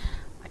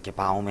cái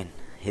bao mình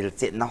hiểu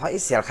chuyện nó hỏi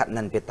xel khát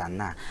nên biết tán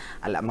na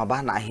ala mà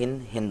ba na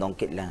hin dong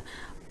kit là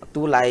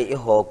tu lai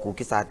ho ku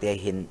ki sa te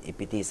hin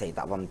ipiti sai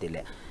ta bam ti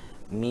le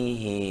mi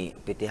hi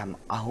piti ham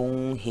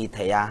ahung hi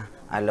thaya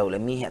alo le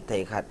mi he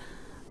thai khat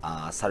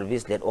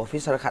service let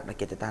officer khat na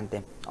kete tan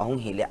te ahung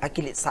hi le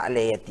akili sa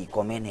le ti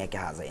comment he ka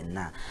ha za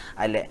na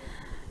ale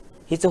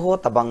hi chu ho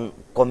tabang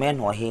comment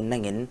ho hi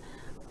nangin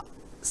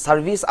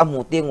service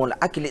amu tingon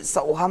akili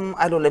sa uham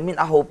alo lemin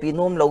aho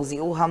pinom lozi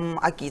uham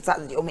aki cha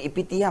ji om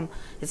ipiti ham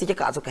si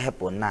ka chu ka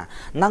hepon na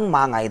nang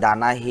ma ngai da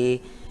na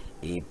hi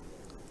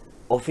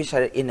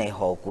officer in a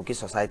ho Kuki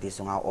society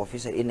sunga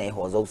officer in a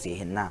ho zo si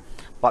hin na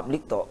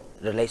public to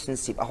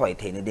relationship a hoi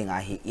the ni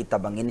dinga hi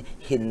itabangin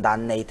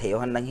hindan nei theo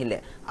han nang hile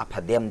a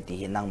phadem ti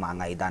hin nang ma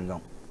ngai dan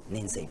long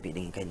nin sei pi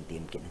ding kan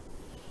tim kin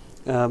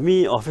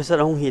mi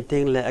officer hong hi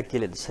teng le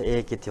akili sa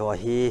e ki theo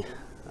hi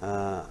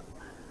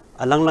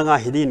alang langa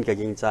hidin ka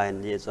ging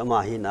chain ye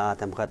chama hi na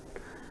tam khat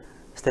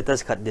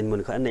status khat din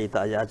mun kha nei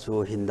ta ya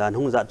chu hindan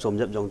hung za chom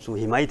jap jong chu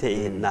hi mai the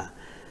in na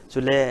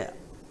chule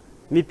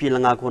mi pi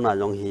langa ko na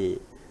jong hi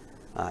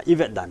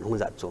ivet dan hung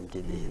za chom ti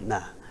ni na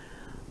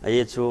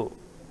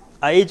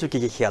ai chu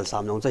ki khial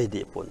sam jong chai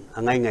di pun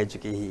angai ngai chu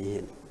ki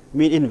hi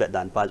mi in vet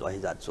dan pa jo hi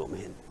za chom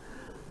hin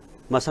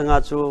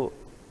masanga chu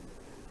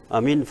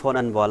min phone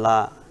an wala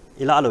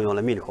ila lo yong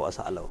la min kho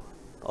asa lo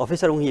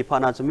officer ung hi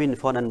phana chumin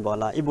phone an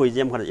bola iboi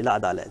jem khan ila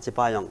dale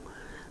chipa yong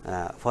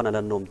phone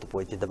an nom to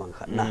poi ti damang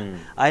khan na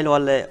ai lo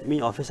le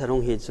mi officer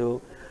ung hi chu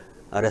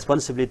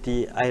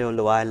responsibility ai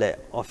lo wa le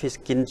office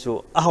kin chu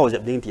a ho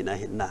jap ding ti na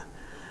hin na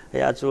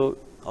ya chu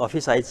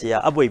office ai chia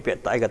aboi pe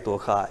tai ga to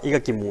kha iga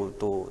kimu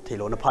to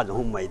thelo na pha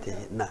jong mai the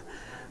na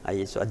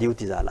ai chu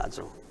duty za la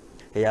chu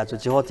ya chu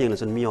chi ho ting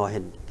chun mi ho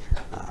hin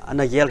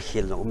ana gel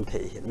khil jong the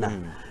hin na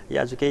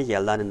ya chu ke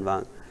gel dan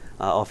wang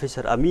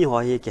officer ami ho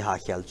hi ki ha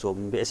khial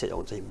chom be se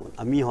jong chai mun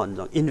ami hon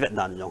jong invet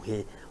dan jong hi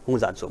hung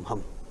za chom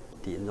ham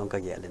ti jong ka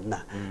ge len na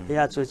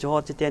ya chu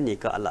cho chi ten ni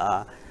ka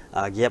la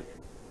gap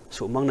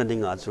chu mang na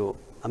ding a chu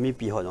ami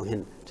pi ho jong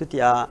hin chu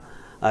tia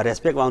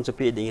respect wang chu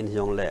pi ding in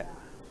jong le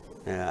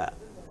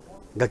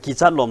ga ki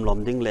chat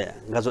lom ding le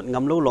ga jot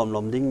ngam lo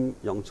lom ding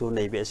jong chu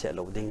nei be se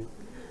lo ding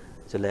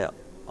chu le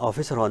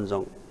officer hon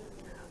jong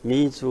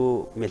mi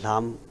chu mi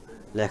lam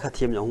le kha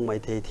thim jong mai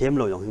the them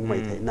lo jong mai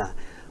the na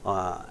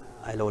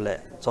ai lo le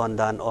chon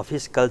dan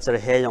office culture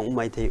he yong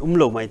mai the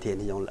lo mai the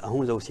ni yong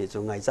hung zo si chu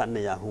ngai chan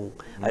ne ya hung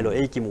ai lo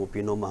e ki mu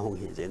pi no ma hung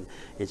hi jen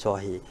i cho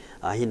hi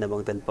hi na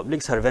bang ten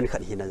public servant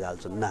khat hi na jal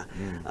chun na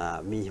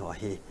mi ho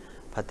hi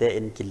phate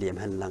in ki lem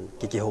han lang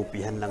ki ho pi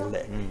han lang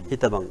le hi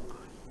ta bang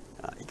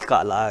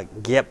ka la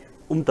gap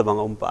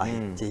tabang pa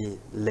chi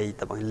lei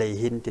tabang lei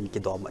hin tin ki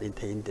dom in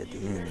thein te ti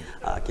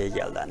ke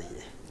yal dan hi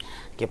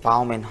cái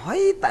bao mình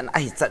hỏi tận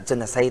ai chặt chân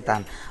là say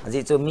tàn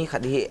gì cho mi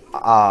khát hi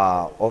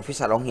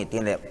officer ông hiện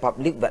tiền lệ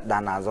public vật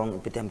đàn nào dòng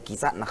bị thêm ký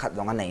sát nó khát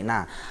dòng anh này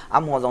na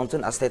am ho dòng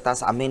chân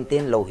status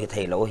maintain lâu thì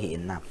thầy lâu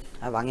hiện na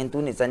wangin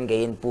tu ni chan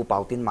gain pu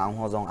pautin mang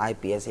ho jong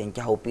IPS en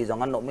ki hopi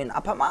jong an no min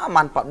aphama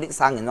man public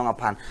sang in jong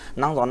aphan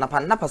nang jong na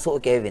phan na phaso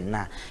kevin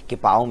na ki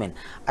pau men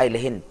ai le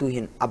hin tu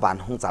hin aban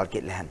hung chal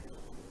ki len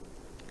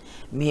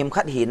mihim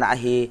khat hi na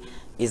hi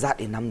izat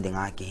inam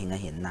dinga ki hinga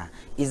hin na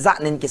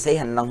izat nin ki sei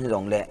han lang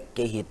jong le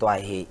ke hi toy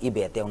hi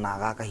ibe tew na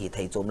ga ka hi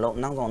thei chum lo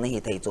nang jong na hi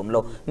thei chum lo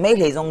me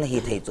le jong na hi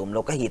thei chum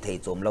lo ka hi thei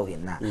chum lo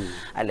hin na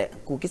ai le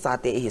ku ki sa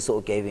te hi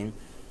so kevin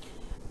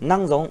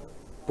nang jong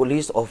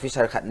police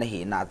officer khat na hi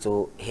na chu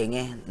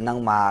henge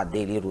nang ma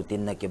daily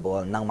routine na ki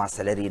bol nang ma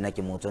salary na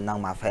ki mu chu nang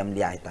ma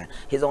family ai ta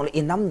hi jong le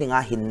inam dinga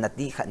hin na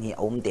ti khat ni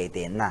om te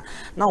te na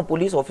now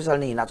police officer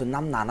ni na chu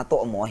nam na na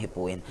to mo hi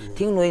puin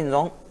thing noi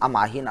jong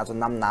ama hi na chu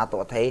nam na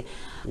to thai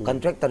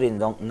contractor in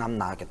jong nam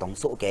na ke tong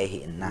so ke hi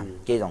na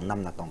ke jong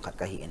nam na tong khat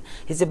ka hi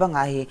hi se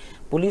banga hi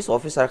police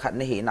officer khat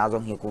na hi na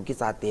jong hi ku ki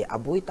cha te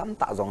abui tam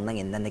ta jong nang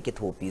in na ki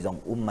thu pi jong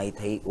mai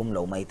thai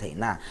lo mai thai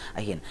na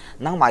a hin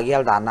nang ma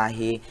gel da na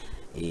hi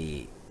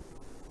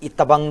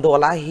itabang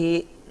dola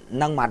hi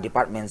nang ma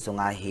department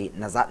sunga hi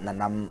nazat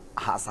nanam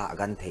ha sa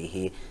gan the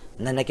hi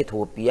nana ki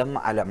thopiam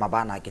ala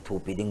mabana ki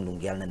thopi ding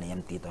lungyal na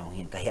nayam ti tong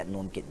hin ka het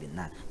nom kit bin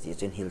na si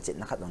chen hil chit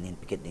na khat on hin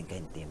piket ding ka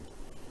hin tim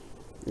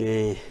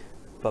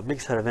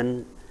public servant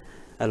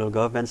alo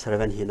government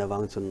servant hi na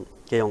wang chun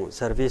ke yong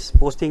service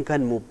posting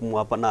kan mu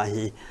pa na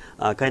hi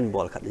kan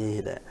bol khat hi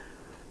de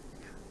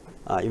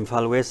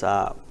Imphal West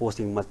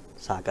posting mat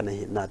sa kan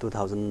hi na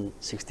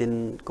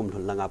 2016 kum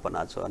thun langa pa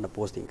na chu na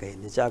posting ka hi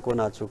ni cha ko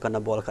na chu kan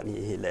bol khat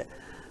hi le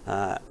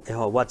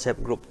ho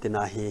WhatsApp group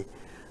tina hi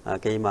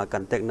keima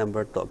contact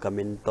number to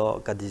kamin to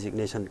ka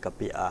designation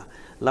kapi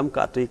lam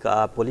ka tui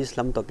ka police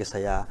lam to ke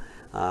saya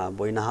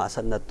boina ha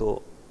san na to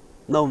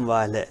nom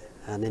wa le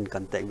nin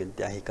contact bin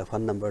ti hi ka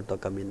phone number to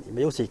kamin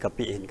me si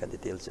kapi in ka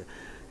details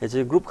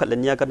e group khat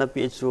lenya kana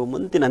pi chu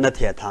mun tin na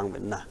the thang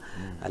bin na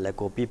ala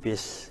copy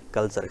paste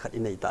culture khat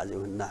inai ta ju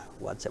na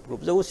WhatsApp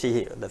group zo si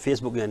the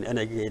Facebook en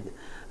ge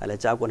ala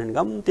cha kon hin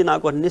gam tina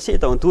kon ni si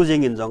tong tu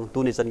jing in jong tu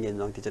ni chan ngin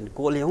jong ti chan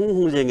ko le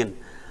hung jing in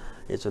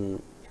e chun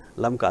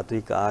lam ka tui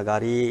ka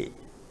gari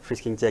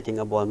frisking checking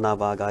a bol na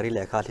ba gari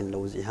lekha thin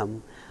lo ji ham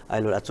ai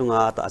lo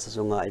achunga ta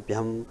asachunga ai pi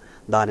ham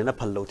dan na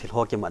phal lo thil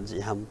ho ke man ji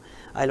ham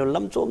ai lo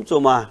lam chom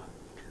choma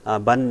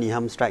ban ni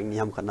ham strike ni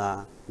ham khana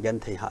gan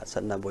thei ha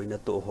san na boina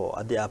to ho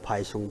adia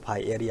phai sung phai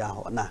area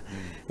ho na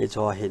e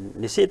cho hin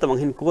ni si tamang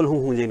hin kol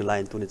hung jing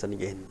line tu ni chan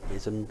ge hin e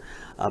chun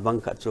bang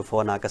kha chu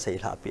phone ka sei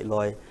tha pi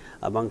loi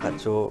bang kha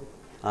chu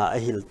a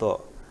hil to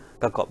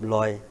ka kop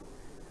loi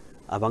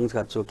abang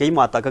kha chu ke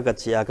ma ta ka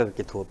chia ka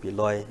ki thu pi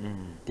loi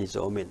ti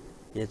zo min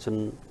ye chun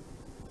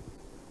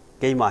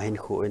ke ma hin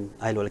khu in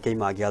ai lol ke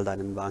ma gyal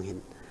dan bang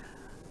hin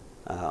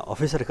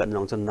officer kan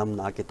nong chun nam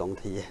na ki tong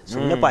thi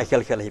sum na pai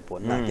khel khel hi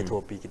pon na ki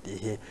thu pi ki ti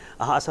hi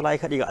a asalai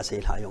khadi ga sei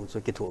la yong chu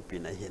ki thu pi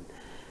na hin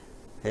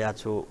he ya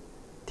chu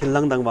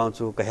thilang dang bang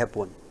chu ka he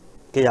pon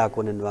ke ya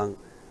kon in wang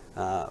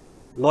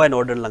law and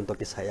order lang to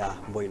ki saya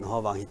boin ho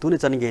wang hi tu ni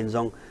chan gen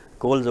jong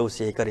call zo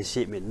se ka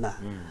receive min na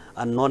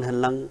unknown hen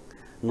lang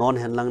non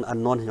hen lang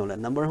unknown hen la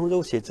number hu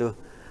zo se chu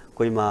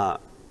koi ma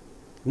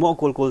mo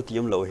call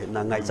tiam lo he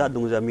na ngai cha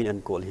dung ja min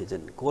an call hi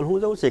jen call hu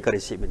zo se ka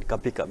receive min ka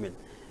pick up min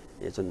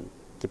e chun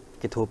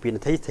ki thu pin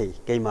thei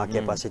ke ma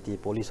capacity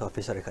police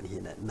officer khan hi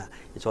na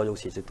i cho jo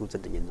si chu tu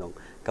chen ding jong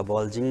ka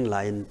bol jing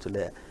line chu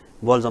le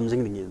bol jom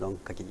jing ding jong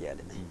ka ki ya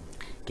de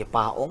ki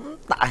pa om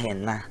ta hen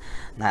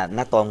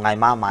na to ngai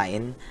ma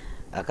in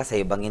ka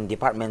sei bangin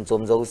department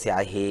chom zo sia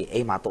hi e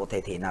ma to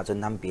the na chun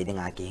nam pi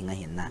dinga ki hinga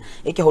hin na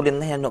e ki holin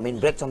na hen no min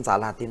break chom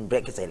chala tin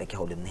break ke sei le ki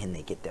holin hen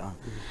nei ki te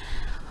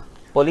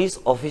police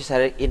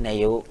officer in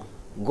ayu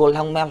gol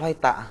hang mel hoi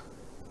ta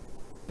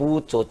pu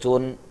cho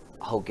chun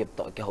hau kip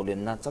to ke holin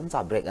na cham cha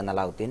break an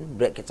allow tin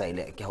break ke chai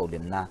le ke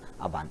holin na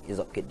aban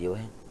izop ke dio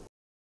he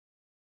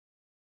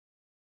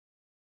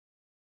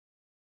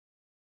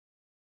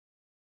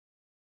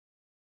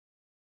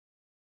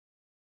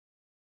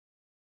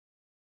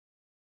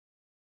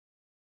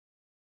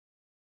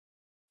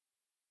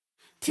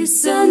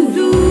Tisan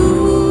lu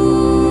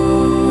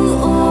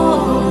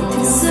oh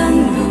tisan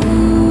lu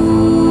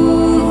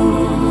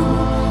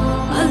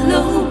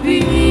allo bi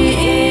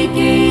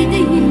ke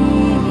ding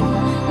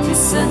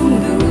tisan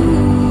lu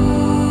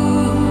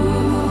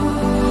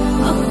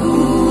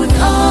akut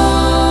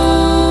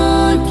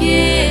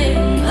ake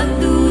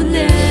alu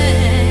le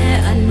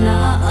ana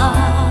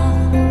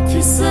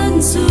tisan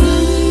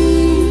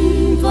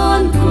sun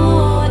van ko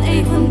ai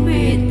hon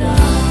beta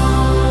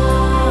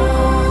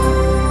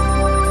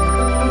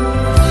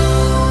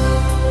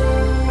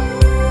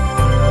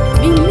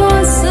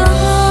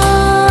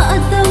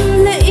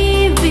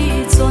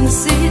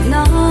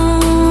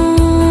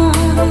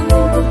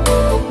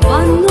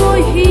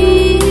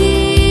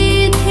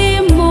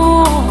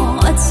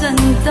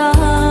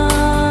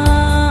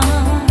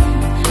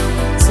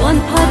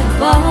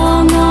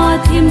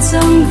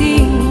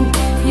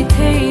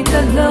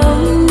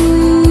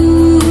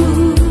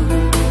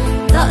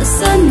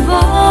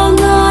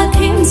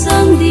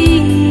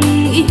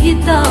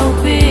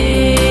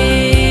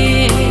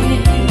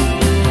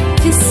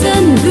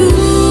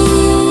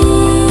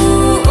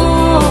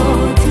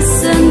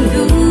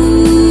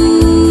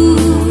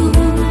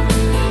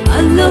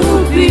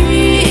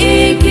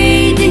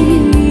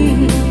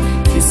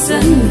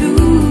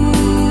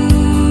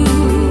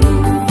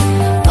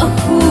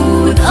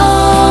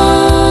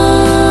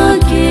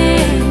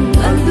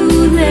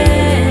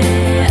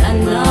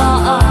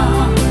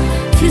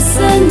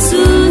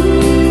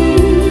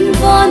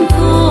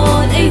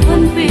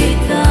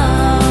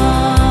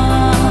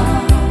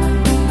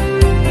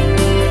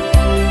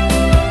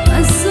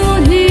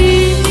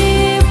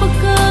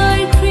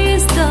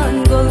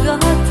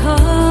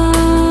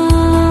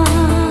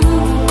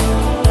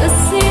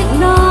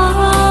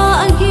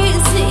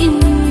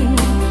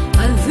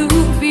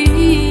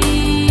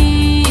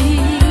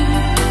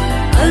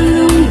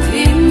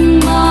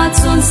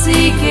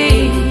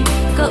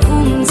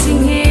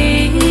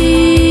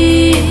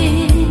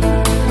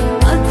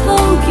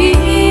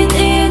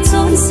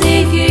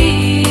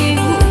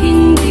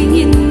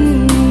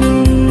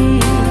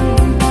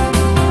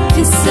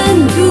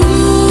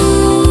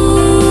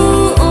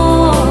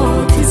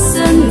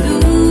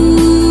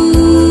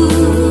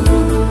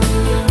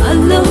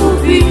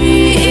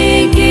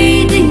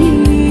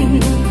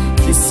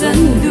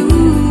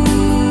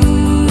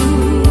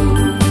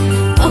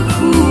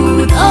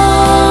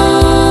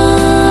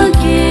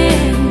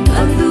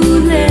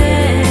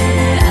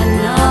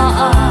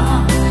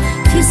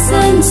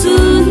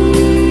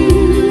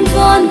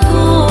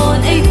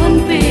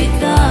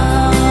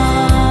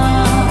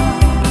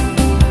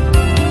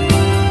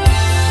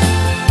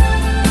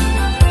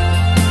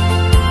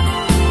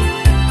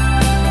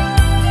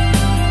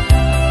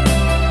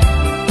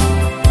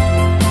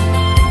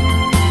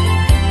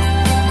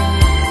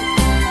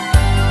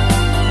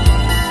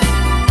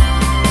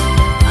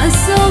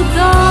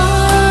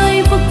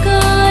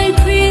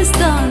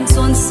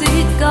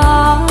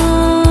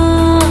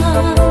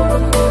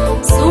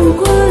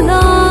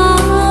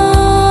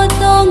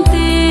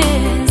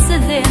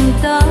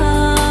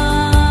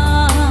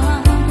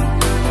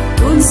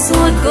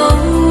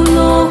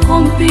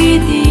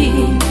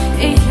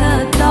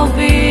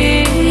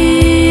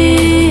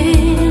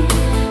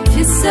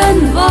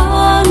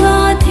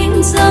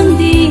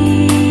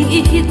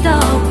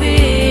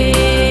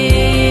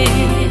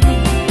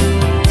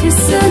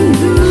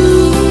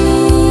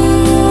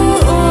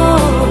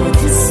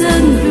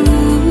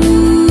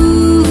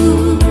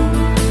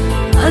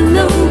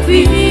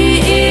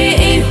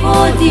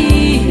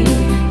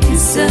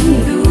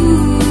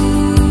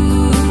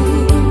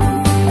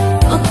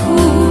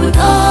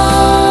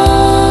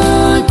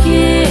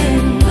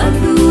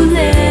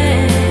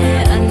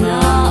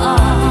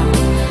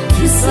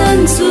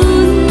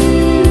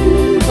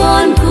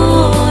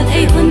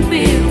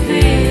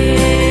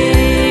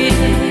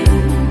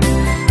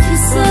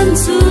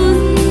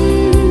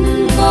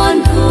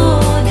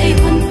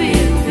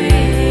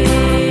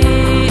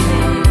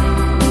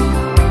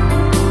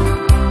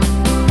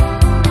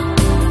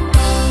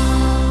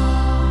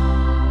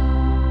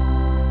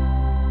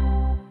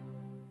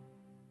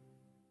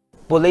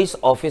police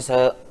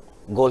officer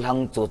gol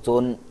hang chu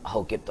chun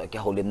hokip to ke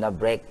holim na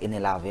break in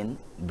 11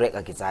 break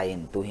a ki chain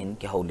tu hin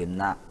ke holim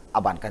na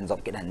aban kan job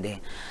ke dan de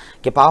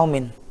ke pau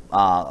min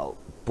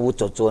pu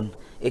chu chun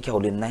e ke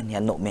holim na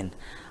hian no min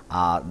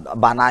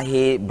bana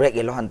hi break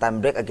elo han time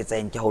break a ki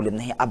chain ke holim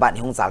na hi aban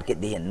hung sal ke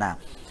di hin na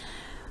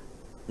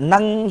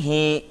nang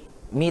hi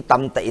mi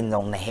tam ta in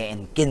jong na hen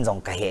kin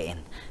jong ka hen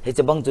he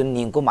che bang chun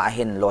ning ko ma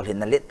hen lol hin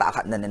na lit ta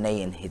khat na na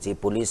hin he che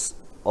police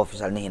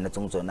official ni hin na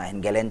chung chun na hin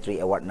gallantry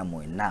award na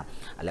muin na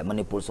ala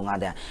manipur sunga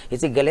da he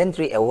che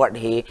gallantry award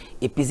hi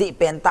ipiji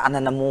pen ta na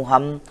namu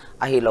ham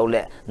a hi lo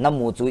le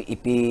namu chu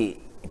ipi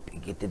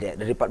kiti de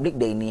republic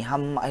day ni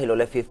ham a hi lo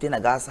le 15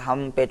 august ham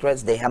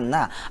patriots day ham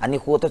na ani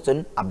khu to chun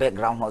a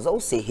background ho zo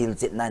se hil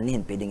chit na ni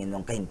hin piding in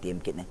jong ka hin tiam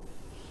kit ne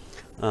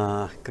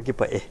ka ki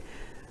pa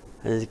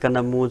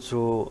kanamu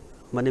chu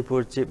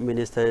Manipur Chief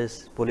Minister's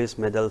Police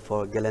Medal for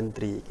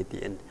Gallantry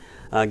kitian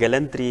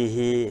gallantry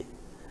hi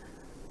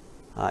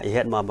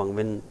ihet ma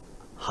bangwin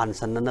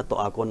hansan na to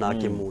ako na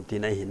kimu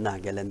tin ai hin na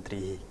gallantry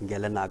hi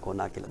galana ko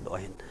na kila do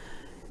hin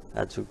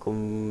chu kum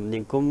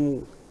ningkum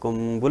kum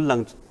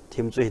bulang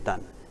thim chu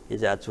hitan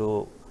ija chu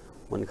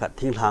mun khat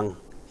thing hang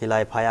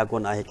hilai phaya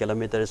kon a hi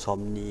kilometer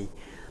somni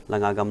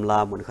langa gamla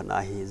mun khat a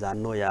hi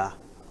jan noya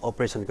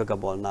operation ka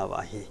bol na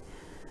wa hi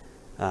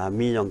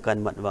mi yong kan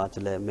mat wa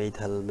chule mei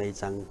thal mei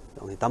chang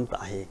yong tam ta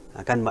he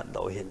kan mat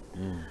do hin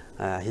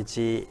hi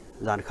chi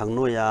jan khang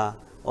no ya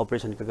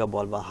operation ka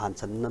bol ba han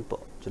chan nan to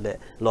chule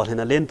lor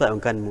hin len ta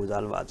yong kan mu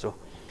jal wa chu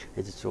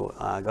hi chi chu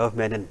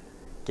government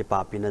ke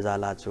pa pi na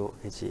jala chu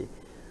hi chi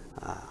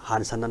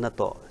han san na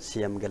to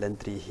cm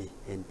gallantry hi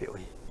npo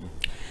hi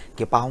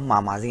ke pa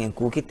ma ma jing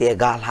ku ki te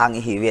ga hang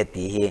hi we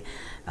ti hi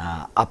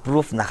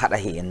approve na khat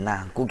hi na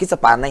ku ki cha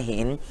pa na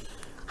hin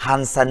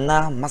han san na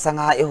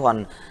masanga e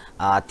hon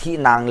thi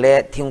nang le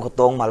thing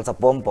khotong mal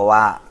chapom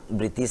pawa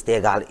British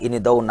tegal ini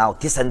do now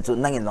thi san chu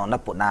nang in no na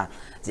puna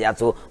ja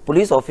chu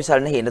police officer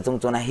na hin chung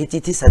chuna hi chi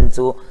thi san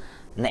chu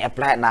na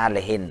apply na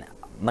le hin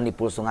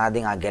Manipur sunga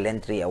dinga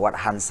gallantry award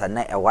hansan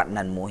na award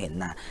nan mu hin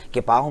na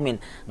ke pa humin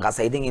ga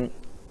sai ding in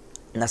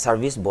na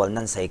service ball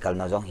nan cycle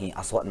na jong hi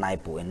asot nai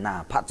pu in na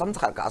pha cham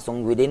kha ka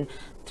sung within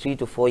 3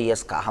 to 4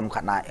 years ka ham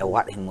khana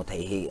award hin mu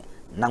thai hi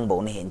nang bo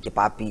ni hin ke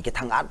pa pi ke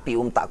thangat pi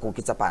ta ku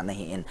ki chapa na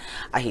hi in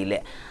a hi le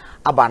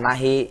abana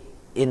hi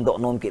in do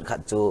nom kit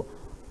khat chu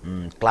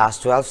class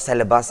 12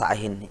 syllabus a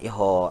hin I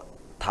ho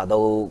thado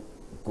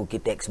Kuki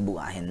textbook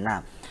a hin na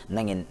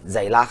nangin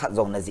zaila khat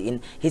jong na ji in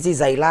hi chi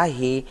zaila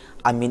hi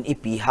amin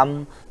ipi ham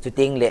chu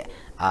ting le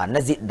na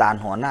ji dan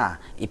ho na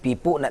ipi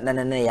pu na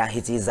na ya hi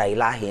chi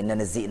zaila hi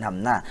na ji nam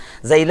na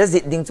zaila ji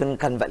ding chun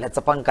kan va la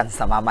chapang kan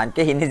sama man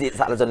ke hin ji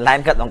sa la chun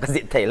line khat ong ka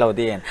ji thai lo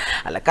din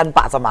ala kan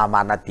pa sama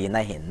man na ti na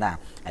hin na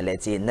ale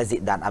chi na ji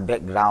dan a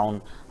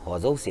background ho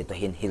zo si to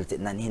hin hil chi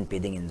nan hin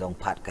piding in jong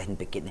phat ka hin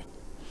pikit ne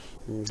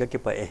jaki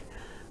pa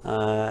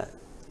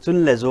chun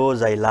le zo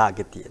zaila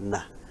ke ti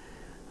na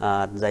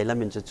zaila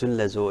min chun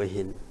le zo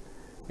hin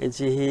en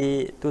chi hi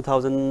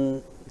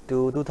 2000 to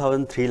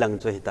 2003 lang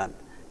cho hitan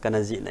kana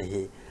ji na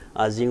hi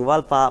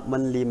jingwal pa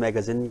monthly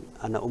magazine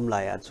ana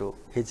umlai a chu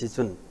hi chi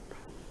chun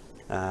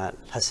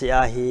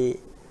hasia hi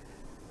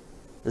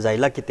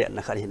zaila ki te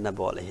na khar hin na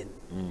bol hin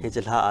hi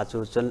chi ha a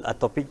chu chun a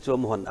topic chu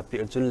mon a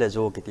pi chun le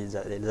zo ki ti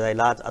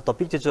zaila a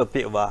topic chu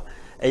pi wa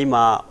ei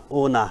ma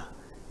ona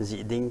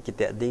ji ding ki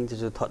te ding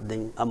chu thot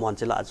ding amon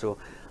chila chu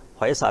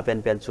hoi sa pen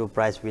chu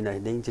prize winner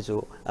ding chu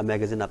a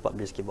magazine a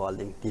publish ki bol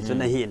ding ti chu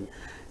na hin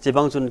chi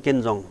bang chun kin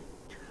jong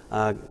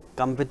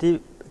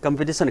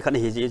competition khan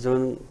hi ji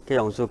chun ke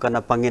yong chu kana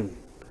pangin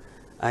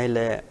ai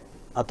le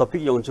a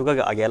topic yong chu ga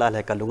agela le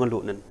ka lunga lu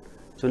nen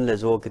chun le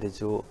zo ki ti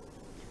chu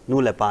nu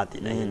le pa ti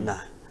na hin na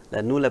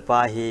le nu le pa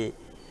hi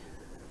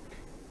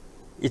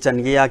I chan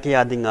ge ya ke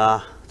ya dinga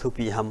thu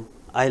pi ham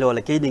ai lo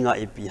le ke dinga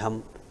I pi ham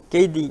ke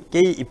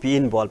I pi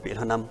in bol pi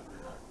hanam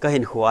ka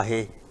hin khuwa he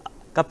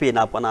ka pe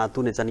na pana tu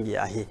ne chan ge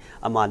ya hi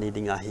amani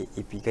dinga hi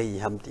I pi ka hi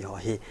ham ti ho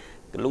hi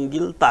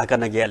lungil ta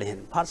kana gel hin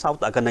phat sau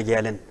ta kana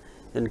gelen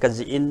nen ka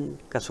ji in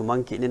ka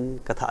sumang ki nin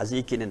ka tha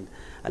ji ki nin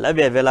ala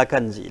be vela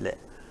kan ji le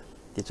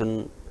ti chun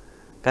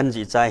kan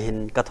ji chai hin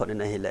ka thon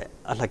in hi le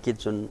ala ki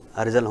chun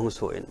result hong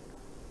so in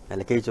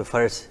ala ke chu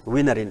first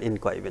winner in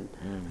ko event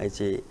ai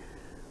chi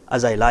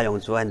azai la yong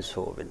chu an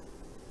so bin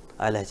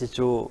ala chi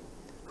chu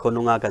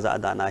khonunga ka za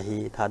da na hi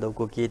tha do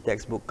ko ki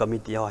textbook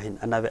committee ho hin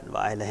ana vet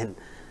wa ai la hin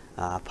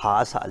pha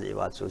sa ji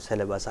wa chu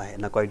syllabus a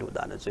na koi du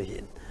da na chu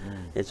hin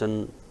e chun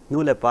nu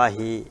le pa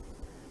hi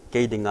ke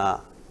dinga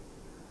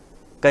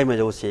kai ma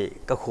jo se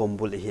ka khom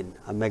bul hin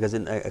a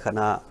magazine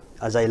khana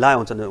azai la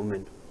yong chan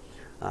umin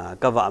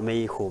ka wa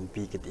mai khom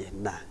pi ki ti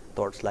na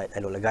torch light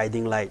alo la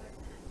guiding light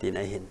tin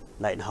ai hin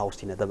light house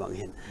tin ta bang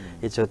hin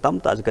I chu tam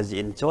ta ka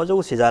jin cho jo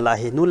si jala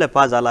hi nu le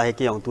pa jala hi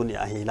ki yong tu ni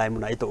a hi lai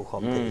mun ai to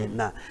khom te hin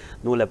na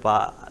nu le pa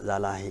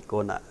jala hi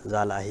ko na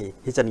jala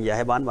hi chan ya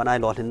he ban banai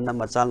lo hin na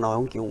ma chal na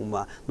hong ki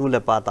ma nu le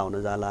pa taw na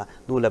jala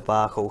nu le pa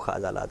khou kha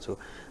jala chu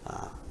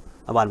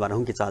aban ban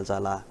hong ki chal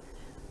jala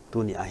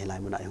tu ni a hi lai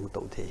mun ai hong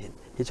to the hin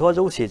hi cho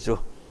jo si chu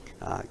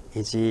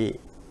hi chi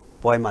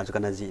ปอยมาจุกั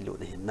นจีลุ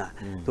นี่นะ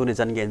ตัวนี้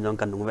จันเกนจง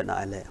กันนุ่งเวน่า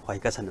เลยหอย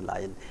กษันลา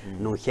ย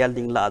นุ่งเขียน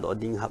ดิ้งลาดอ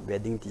ดิ้งฮับเว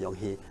ดิ้งที่ยอง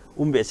ฮี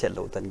เบสเซลโล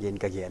ตันเกน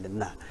กะเกล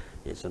นะ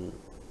ยี่ส่วน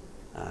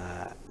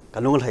กั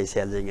นนุ่งไหลเซ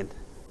ลจิง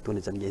ตัว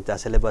นี้จันเกนจะ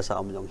เซเลบาส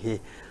อมยองฮี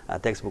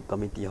textbook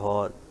committee ฮอ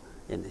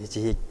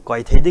ที่ก้อย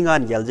เทดิ้งงา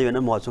นเกลจีวัน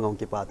นั้นหมอจงอง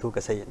กิปาทุกเก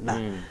ษตรนะ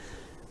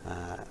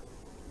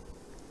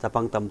จะ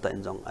ปังตั้มแต่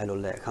จงไอโล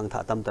เล่ขังท่า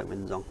ตั้มแต่เป็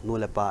นจงนู่น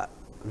เล่ป้า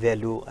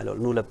value ไอโล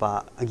นู่นเล่ป้า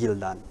อกิล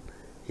ดัน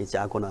ที่จะ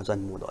คนอาจาร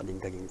ย์มูดอดิ้ง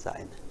กันยิงใจ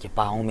เก็บ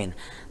ป้าของมิน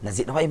นั่น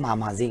สิห้อยม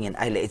าจริงเงิน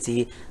ไอเล่ที่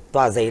ตั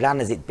วใจร้าน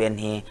นั่นสิเป็น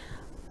เฮ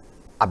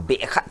อับเบ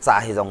ะขัดใจ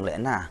จงเลย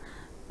นะ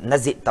นั่น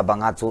สิตบัง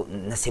อาจู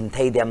นั่นสิมไท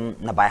ยเดียม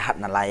นั่นใบหัด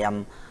นั่นลาย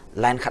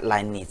ไลน์ขัดไล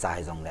น์นี่ใจ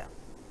จงเลย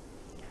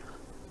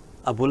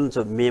อาบุลจ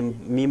ะ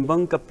มีบัง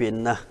กับเป็น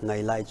นะไง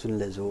ไล่จุน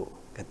เลจู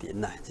กันที่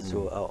นะที่จู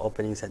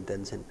opening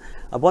sentence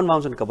อาบุลมา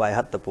จุนกับใบ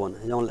หัดตะปน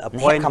ยอง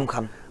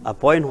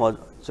point หัว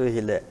จู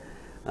ฮิเล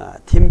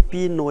ทิม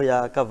ปีโนยา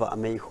กับว่า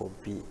ไม่ขบ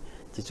ปี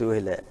ที่จู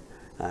ฮิเล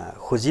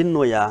ขุจินโน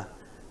ยา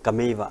กับไ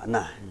ม่ว่าน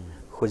ะ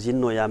ขุจิน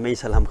โนยาไม่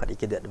สลัมขัดอี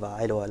กเด็ดว่าไ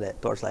อ้เราเลย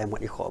ตัวสไลม์มัน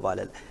อีกขอบว่าเ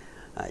ลย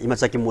อิมา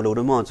จากกิมูโล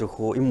ดูมันจูโค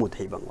อิมุ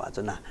ทัยบังว่าจ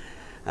นะ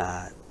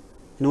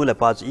นู่นแหละ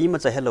ป้าจูอีมา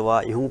จากเฮลว่า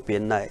อีหงเปลี่ย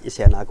นนะอีเ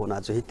สียนาคนอา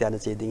จจะฮิตแต่ละ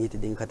เจดิ้งฮิต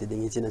ดิ้งขัดดิ้ง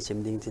ฮิตนะเซม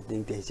ดิ้งฮิตดิ้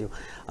งเตะจิว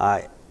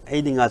ไอ้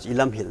ดิ้งอาจจะอี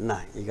ลำหินนะ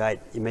อีก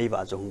ไอ้ไม่ว่า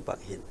จะหงปัก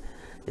หิน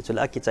จุดล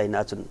ะกิจใจนะ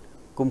จุด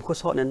กุมข้อ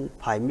สอบนั้น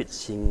ภายมิด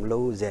สิงโล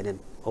เจน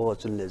โอ้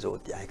จุดเลยโจท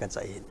ย์ไอ้กันใจ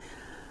หิน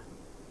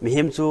มีเ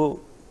ห็นจู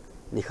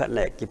นี่ขัดแหล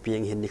กกิเปีย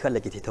งหินนี่ขัดแหล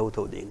กกิที่เ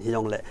ท่าดิ้งที่ย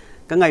องแหลก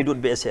ก็ไงดูด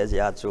เบสเสียจ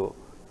ะจู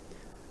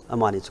อา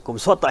มานี่กุม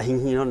สอดตาหิง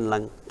หิงนั่นหลั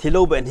งที่โล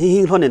เป็นหิง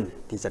หิงเท่านั้น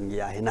ที่จันกี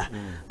ยาเห็นนะ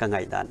ก็ไง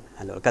ดัน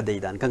แล้วก็ดี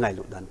ดันก็ไง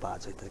ลุดันป่า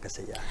จุดก็เ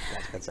สีย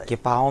กี่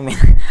เป้ามี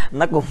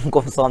นัก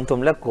กุมซ้อนทุ่ม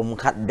แล้วกุม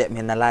ขัดเด็ดเ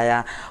ห็นอะไรอ่ะ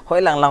ห้อย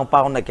หลังเป้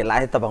าในกี่ไล่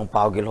ตะบังเป้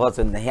ากี่ล้อจ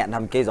นเหี้ยน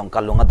ำเกี่ยงกั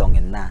นลงก็ต้องเ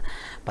ห็นนะ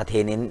ประเท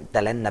ศนี้แต่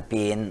เล่นนับเ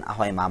ป็น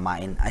ห้อยมา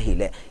อินอ่ะฮิ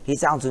เล่ฮิ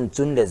จ้าง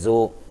จุนเดโซ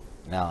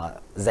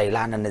ใจล้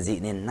านนั่นจี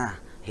นินนะ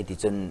ฮิติ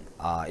จน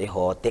ไอ้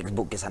หัว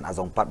textbook กิสันอาจ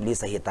งพับลิ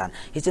สเหตุการณ์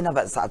ฮิจนนับ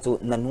สัจจุ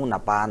นันหูนั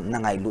บปานนั่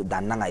งไงลุดั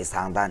นนั่งไงส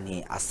างดันฮี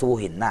อาสู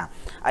หินนะ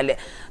ไอ้เล่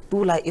ตุ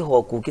ลายไอ้หัว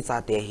กูกิจา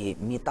เตฮี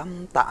มีตั้ม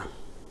ตา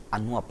อั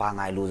นหัวปางไ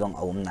งลุจงเ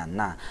อานั่น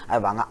นะไอ้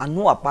บางอัน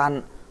หัวปาน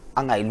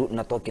อันไงลุ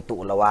นัตัวกิตุ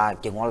ละว่า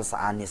เกี่ยงวอลส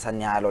านนิสัญ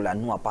ญาเราละ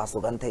หัวปาสุ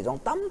กันเทจง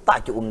ตั้มตา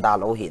กิอุมดา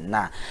เราหินน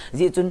ะ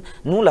จิจน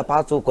นู่ละปา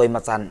สุกอยม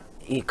าจัน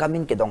อีกามิ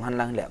นกิดองหัน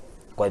ลังเล่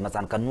กอยมา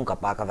จันกันนู่กับ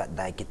ปากกับไ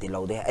ด้กิติเรา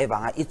ได้ไอ้บา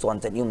งอีจวน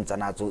จะยุ่มจะ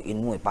น่าจูอิน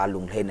นู่ปาลุ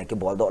งเทนในกิ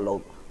บอลโดเรา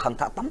ขัง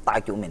ท่าตั้มตา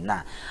กิอุมินนะ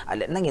อะไ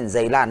รนั่งยินใจ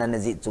ล่านั่น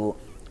จิจู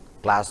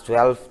class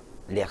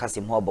 12เลี้ยขสิ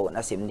มหัวโบน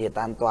ะสิมที่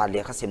ตันตัวเลี้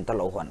ยขสิมตะเ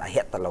ราหัวนะเ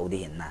ฮ็ดตะเราดี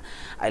เห็นนะ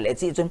ไอ้เล็ก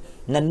จิจน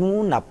นั่นนู่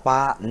นับปา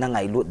นั่งไง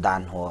ลุดดา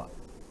นหัว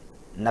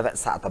นับ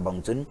สะตะบัง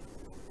จุน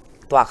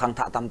ตัวขัง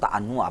ท่าตั้มตาอั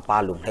นนู่ปา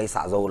ลุงให้ส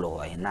ะโจโล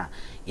เห็นนะ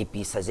อี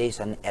พี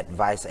suggestion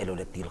advice ไอ้เรา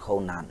เตีลเขา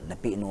นานนับ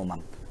ปีนู่มั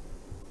ง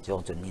จ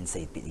งจนนินใส่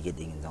ปีกิ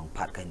ดิ่งจง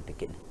พัดกันไป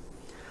กิน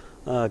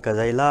กระใ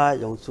จล่า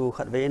ยงจู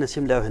ขัดเวนะซิ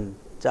มแล้วเห็น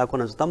จากคน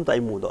นั้นตั้มใจ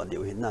หมู่ดอเดีย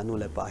วเห็นนะนู่น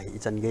เลยไปอี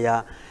จันเกีย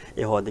ไอ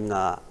หัวดิ่ง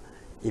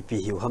อีปี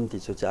หิวห้ำติ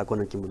ดจูจากคน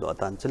นั้นกินหมู่ดอ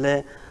ตันจุเลย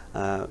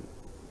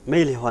ไม่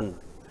เลยหัน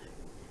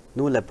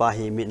นู่นเลยไป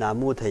มีนา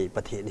มูไทยป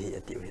ระเทศนี้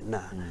เดียวเห็นน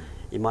ะ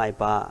อีมาไอ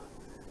ป้า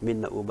มิน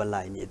นาอุบัลไล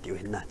นี่เดียวเ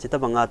ห็นนะจิตต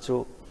บังอาจู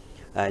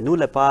นู่น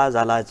เลยป้าจ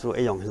ะลายจูไอ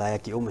ยองลาย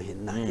กิอุมาเห็น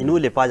นะนู่น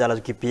เลยป้าจะลาย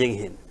จูกิเปียง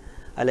เห็น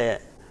อะไร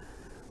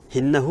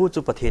หินนะฮู้จุ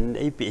ประเทศ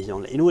ไอ้ปีอย่าง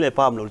เลยนู่นเลย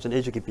ป้ามเราจนไอ้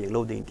จุกิเปียงเรา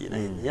ดิ่งตีนะ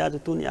ยาจุ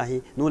ตุนี่อาฮี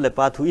นู่นเลย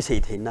ป้าทุยเสีย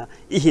เห็นนะ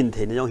อีหินเ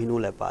ห็นนะยังหินนู่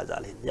นเลยป้าจะ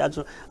เลยยาจุ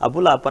อับุ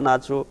ลาปนา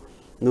จุ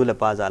นู่นเลย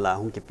ป้าจะละ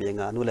หุ่งกิเปีย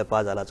งนู่นเลยป้า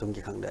จะละจุง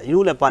กิขังเดีย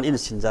นู่นเลยป้าอิน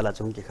สินจะละ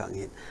จุงกิขังเ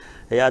ห็น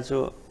ยาจุ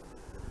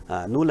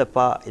นู่นเลย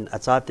ป้าอินอา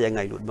จารย์เตียงไง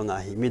ลุดบังอา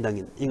ฮีมีดัง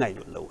อินไง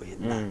ลุดเราเห็น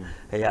นะ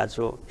ยา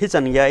จุฮิจั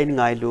นยาอินไ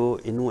งลุ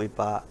อินูอิ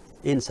ป้า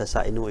อินสัส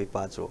อินูอิป้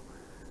าจุ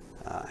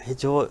ฮิ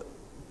จู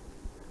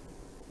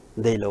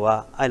เดี๋ยวว่า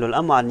ไอ้ลุ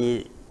อามานี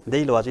ได้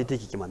รู้ว่าจุดที่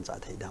กี่มันจะ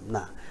ทำดำน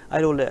ะไอ้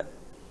รู้เลย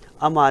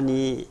อามา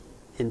นี่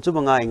เห็นจุดบ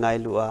างไง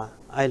รู้ว่า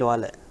ไอ้รู้ว่า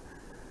เลย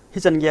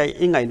ที่จันยั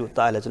ยไงรู้ต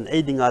ายเลยจนไอ้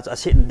ดิ่งอาจจะ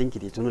เสียดิ่งกี่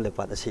ทีจนนู่นเลย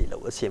ป้าจะเสียเรา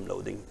เสียมเรา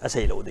ดิ่งเ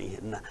สียเราดิ่งเห็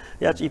นนะ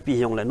ยาจุดปี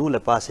หงเลยนู่นเล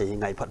ยป้าเสีย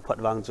ไงพัด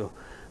วางจุ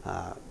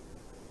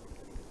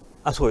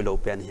สวยเรา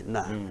เปลี่ยนเห็นน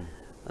ะ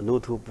นู่น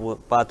ทู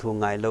ป้าทู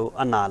ไงเรา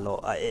อันนาเรา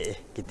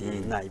กี่ที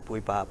ไหนปุย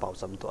ป้าเป่า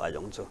ซ้ำตัวอย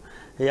งจุ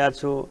ยา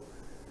จุ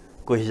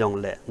กุยง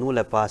เลยนู่นเล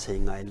ยป้าเสีย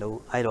ไงเรา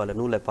ไอ้รู้เลย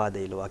นู่นเลยป้าเ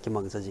ดี๋ยวว่ากี่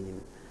มังจะจริง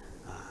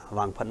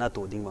วางพันนา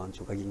ตัวดิ่งวาง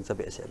จุกยิงจะเ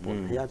บสเสปุ่น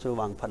ยาจู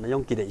วางพันนาย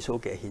งกิเลสโอ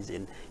เกหิจิ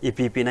นอี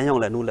ปีนายง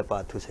เลยนู่นเลยป้า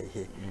ทุเสี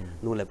ย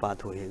นู่นเลยป้า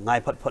ทุเฮง่าย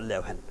พัดแล้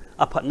วเห็น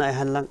อภันนาย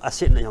หันลังอา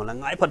ศินายงลัง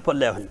ง่ายพัด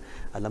แล้วเห็น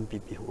อลัม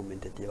ปีหงมิน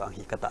เตติวาง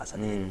ฮิกตาสัน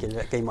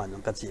เกยมันย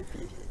งกัจจี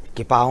ปี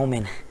กี่เป้าเม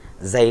น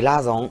ใจล่า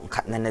จง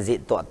ขัดนันจิต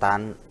ตัวตัน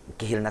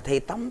กิฮิลนาเท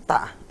ตั้มตา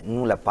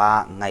นู่นเลยป้า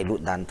ไงลุ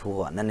ดันทัว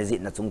นันจิต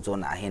นัจุงโจน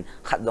อาเห็น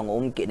ขัดจง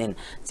กินิน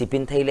จิปิ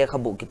นไทยเลข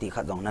บุกิติ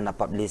ขัดจงนัน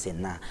ปับลิสิน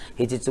นะ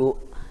ฮิจิจู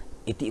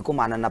อิติกุ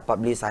มานันปับ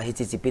ลิสาฮิ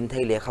จิปินไท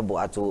ยเลขบุ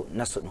อาจู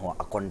นัสุนหัว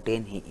คอนเทน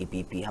ต์ฮีอี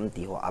พีฮัม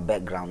ตีหัวแบ็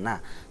กกราวน์นะ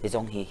ที่จ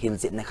งฮิล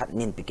จิตในขัด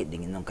นินปิกิดิ่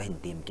งน้องก็เห็น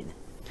ทีมกิน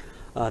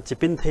จิ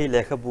ปินไทยเล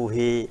ขบุ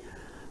ฮี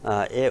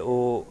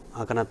AO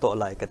hakana to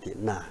lai kati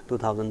na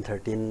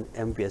 2013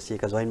 MPSC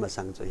ka join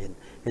masang cho hin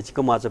he chi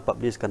ko ma cho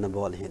publish kana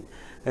bol hin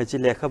he chi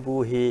lekha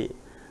bu hi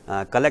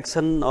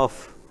collection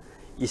of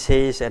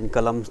essays and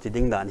columns ti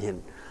ding dan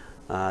hin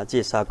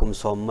chi sa kum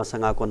som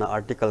masanga ko na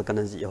article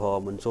kana ji ho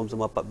mun som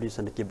suma publish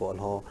an ki bol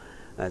ho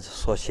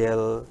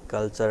social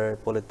culture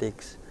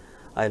politics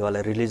ai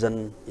wala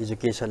religion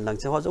education lang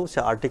che ho jo se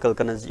article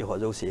kana ji ho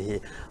jo se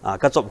hi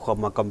ka chop kho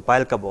ma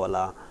compile ka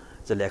bola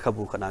chale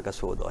khabu khana ka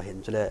so do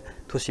hin chale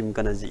thusim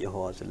kana ji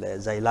ho chale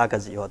zaila ka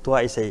ji ho to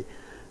ai sei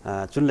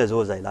chunle zo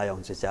zaila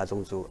yong che cha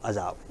chung chu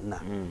aja na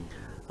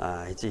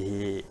chi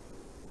hi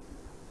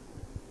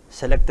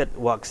selected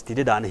works ti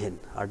dan hin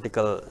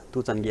article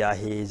tu chan gya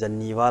hi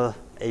janiwal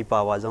ei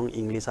pa wa jong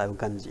english ai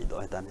kan ji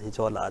do tan hi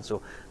chola chu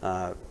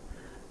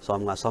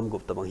som nga som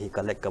gup tabang hi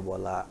collect ka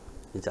bola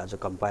ni cha chu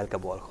compile ka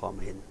bol khom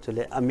hin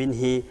chule amin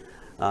hi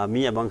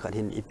mi abang khat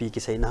hin ipi ki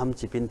sei na ham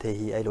chipin the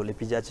hi ai lo le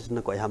pi ja chu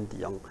na koi ham ti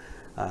yong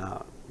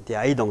ti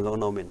ai dong lo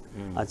no min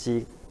a chi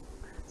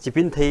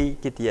chipin thei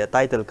ki ti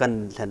title kan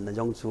thlen na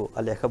jong chu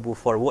ale khabu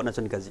forward na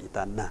chun ka ji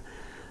tan na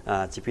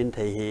chipin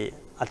thei hi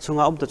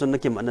achunga to chun na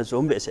kim an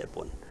chu be se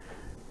pon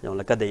yong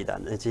la ka dei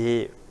dan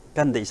chi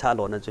kan dei sa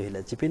lo na chu hi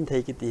le chipin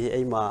thei ki ti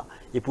ai ma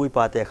ipui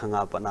pa te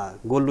khanga pa na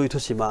gol lui thu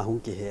sima hung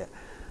ki he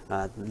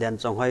len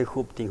chong hoi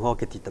khup ting ho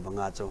ki ti ta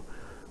banga chu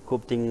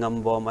khup ting ngam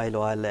bom ai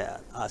lo le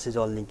a si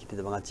jol ning ki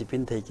ti banga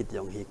chipin thei ki ti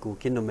yong hi ku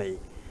kin no mei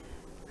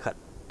khat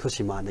thu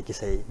sima na ki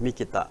sei mi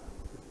ki ta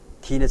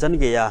thi ne chan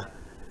ge ya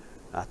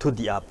thu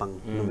di apang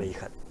no mei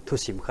khat thu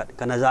sim khat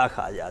kana za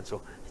kha ya chu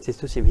si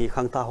thu sim hi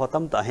khang ta ho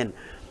tam ta hen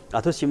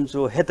thu sim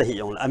chu he ta hi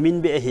yong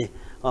amin be hi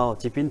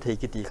chipin thei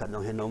ki ti khat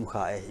nong hen nom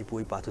kha e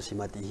ipui pa thu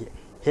sima ti hi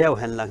heu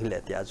hen lang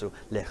le ti a chu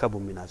le kha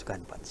bum mina chu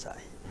kan pan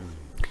sai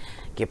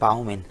ki pau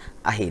min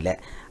a hi le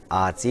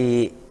chi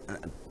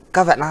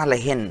ka va na le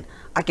hen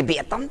a ki bi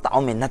tam ta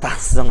min na ta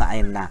song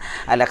ai na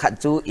ala khat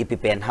chu ipi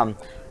pen ham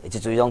chi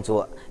chu yong chu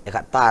e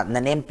khat ta na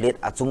name plate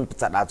a chung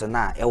cha da chu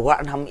na e wa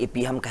ham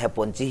ipi ham ka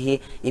hepon chi hi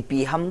ipi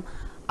ham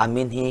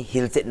amin hi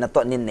hilchet na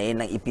to nin nei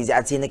nang ipi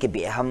ja chi na ki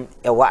bi ham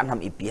e wa ham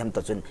ipi ham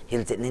to chun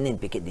hilchet nin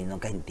pi ki din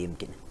nong ka hin tim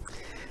kin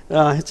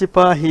hi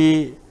pa hi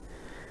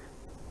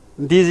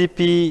DGP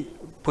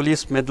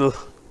police medal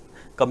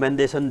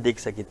commendation dik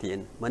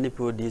sakitin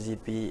Manipur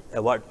DGP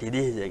award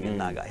tidi jeng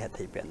naga he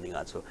thai pen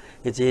ninga chu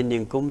hi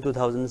ning kum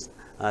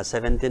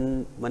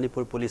 2017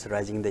 Manipur police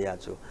rising day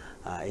chu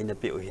in a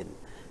pi hin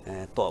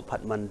to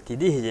phatman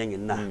tidi jeng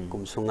na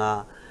kum sunga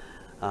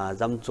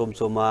jam chom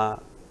choma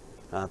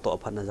to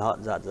phat na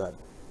za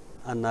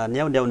ana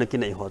new na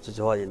kinai ho chu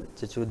join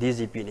chu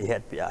DGP ni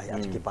head pi ya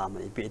ki pa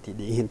mani pi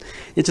tidi hin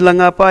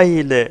ichilanga pa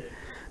hi le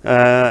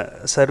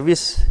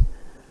service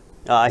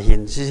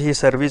hin chi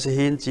service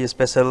hin chi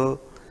special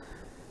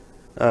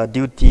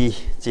duty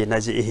chi na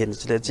ji hin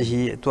chi hi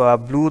to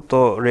blue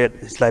to red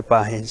slide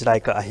pa hin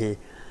slide ka hi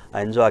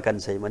enjoy kan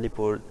sei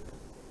Manipur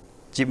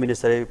chief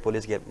minister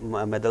police get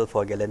medal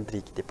for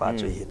gallantry ki pa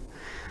chu hin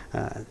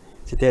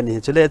chi te ni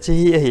chule chi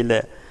hi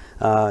le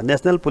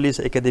national police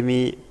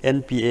academy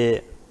NPA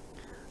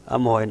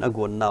amoin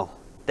agon now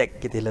tech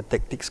ki le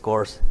tactics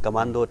course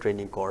commando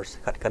training course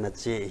khat kana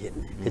chi hin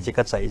chi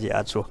ka sai ji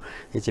a chu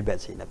chi be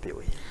chi na pi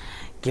wi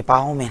ki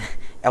pau min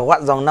e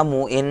wat jong na mu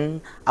in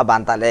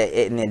aban ta le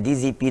ne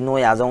DGP no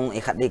ya jong e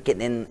khat de ket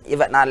in e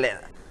wat na le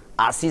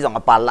a si jong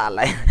a pal la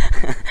lai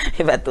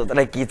e wat tu ta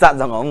ki cha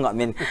jong om nga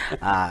min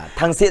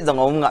thang si jong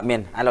om nga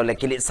min alo le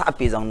kilit sa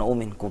pi jong no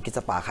min ku ki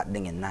cha pa khat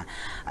ding in na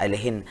ai le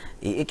hin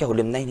e ke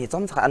hulim nai ni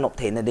chom cha anop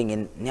the na ding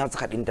in nyam cha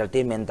khat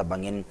entertainment ta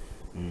bangin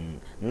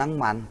nang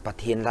man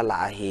pathin la la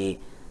hi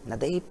na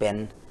dei pen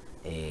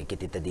ki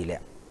ti ta di le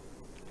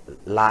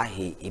la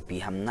hi ipi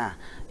hamna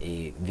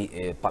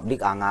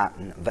public anga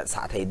vet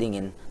sa thai ding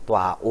in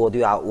twa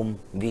audio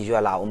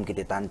visual ki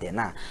ti tan te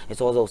na e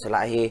so zo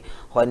sala hi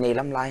hoi nei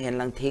lam la hen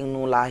lang thing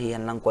nu la hi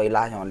hen lang koi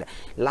la hon le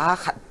la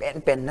khat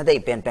pen na dei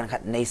pen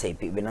khat nei sei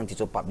pi ben lang ti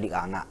chu public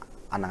anga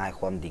anangai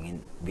khom ding in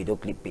video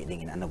clip pi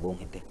ding in anagong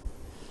hite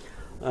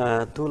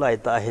tu lai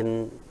ta hin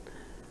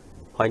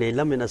hoi nei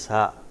lam in sa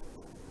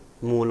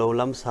mu lo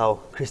lam sau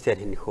Christian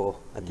hin kho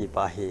ati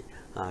pa hi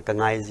ka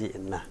ngai ji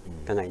in na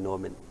ka ngai no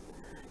min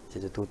chỉ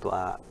tu tu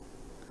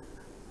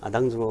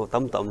đang du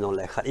tâm tâm trong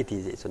lại khát ít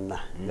thì dễ xuân na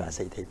gã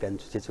xây thấy pen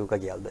chỉ tu cái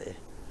gì đấy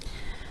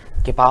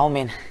cái bao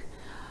men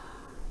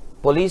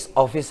police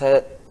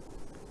officer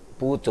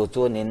pu cho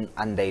cho nên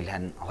anh đây là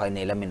hỏi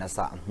này là mình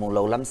sa mu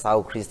lâu lắm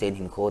sau Christian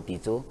hình khô tí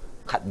chú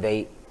khát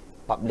về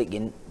public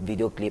in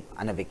video clip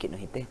anh về kiện nó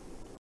hết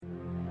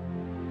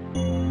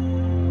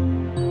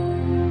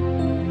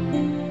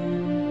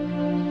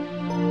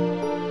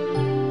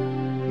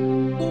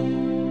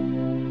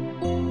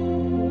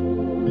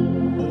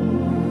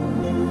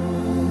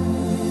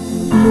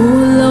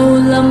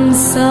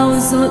sao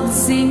giọt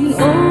dính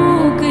ô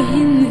cái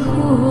hình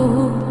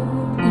khô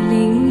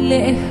linh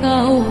lệ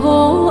khao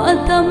hô an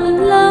tâm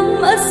lắm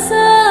ở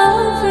xa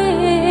về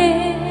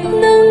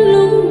nắng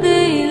lung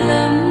đầy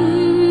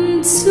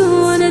lắm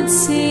xua đất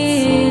xì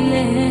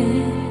lệ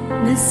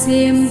na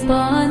xem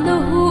ba nó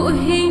hộ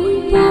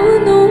hình bố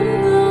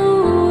nông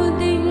ngâu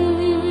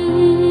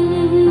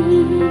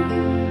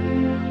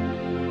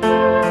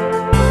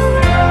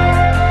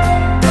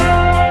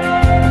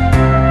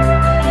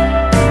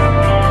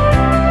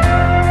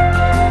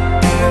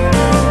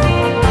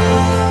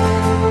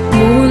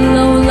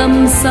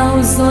sao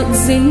giọt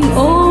dính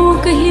ô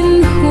cái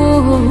hin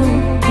khô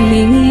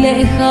linh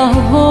lệ khao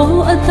hô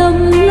ở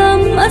tâm lắm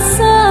ở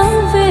xa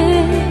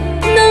về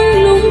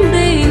nắng lung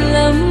đầy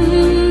lắm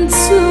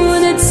xua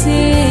đất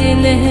xê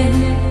lệ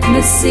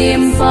mà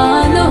xem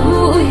pa nó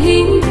hữu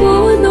hình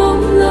của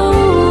nôm lâu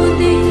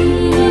đi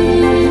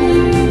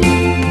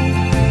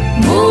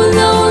mù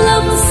lâu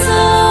lắm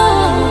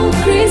sao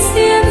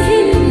Christian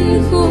hin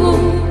khô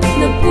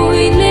nó bùi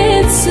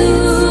lệ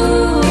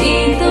xưa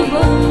y tơ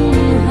bằng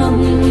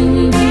hầm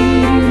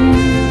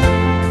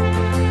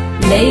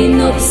lấy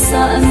nộp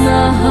xa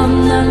na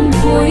hầm nắng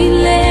bùi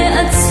lệ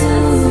ắt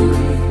xưa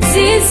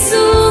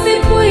Giêsu bị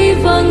bùi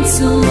vang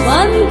dù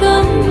ban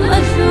gấm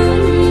ắt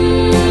rung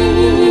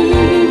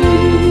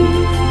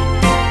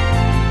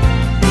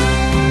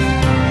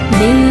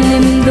mình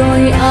lim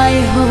đôi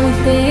ai hậu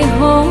tê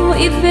hô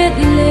ít vết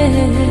lệ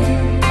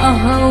à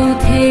hậu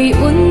thầy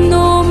un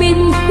nô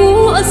mình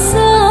cú ở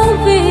xa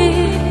về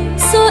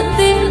xót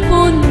tê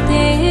hôn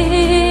tê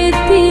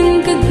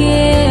tin cả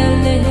ghê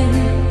lệ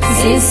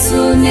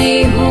Giêsu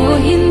này hô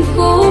hin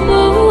cô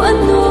bố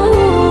ăn nô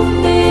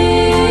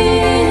mê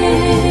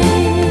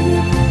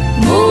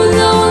mù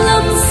lâu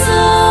lắm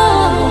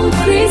sao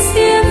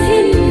Christian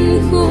hin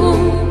cô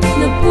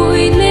là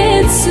bùi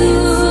lệ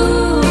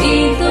xưa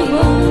y tơ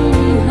bông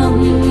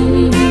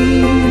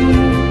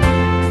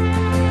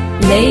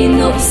lấy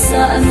nộp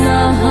xa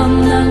na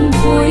hầm nắng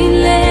bùi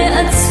lệ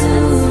ắt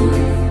xưa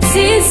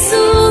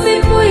Giêsu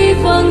bị bùi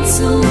vang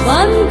dù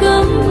ban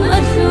gấm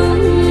ắt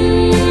rung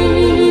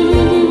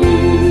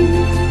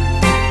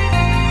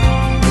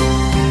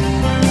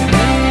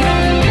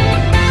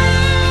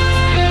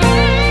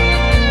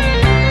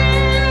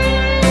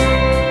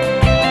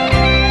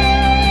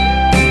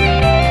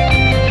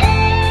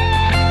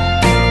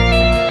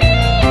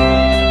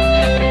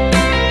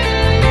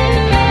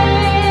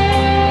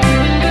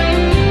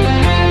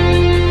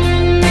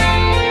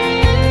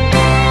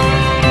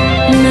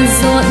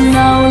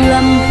nào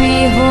làm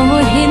vì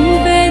hồ hin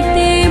về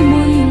tê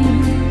mùi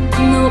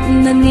nộp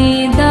nà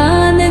ni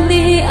đa nà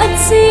đi ắt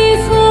si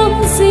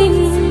không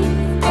sinh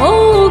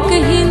ô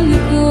cái hin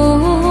cô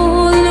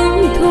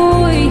lung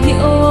thôi hi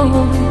ô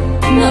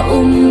na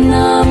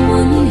na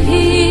mun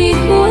hi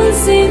cô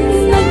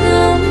xin na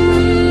gam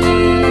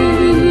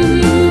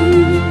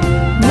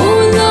mù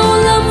lâu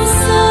lắm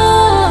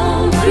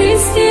sao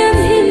Christian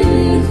hin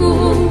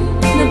cô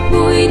na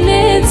bùi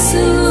lệ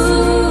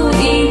xưa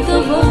y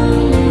tơ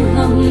vang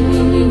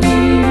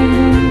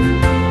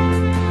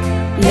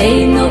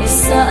lấy nộp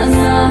xa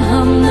na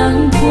hầm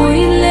nắng bùi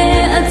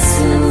lệ ắt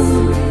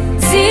xưa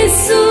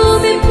Giêsu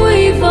bị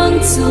bùi vang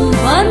dù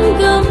ban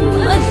gấm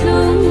ắt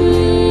rung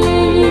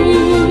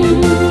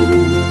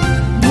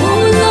mù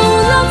lâu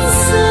lắm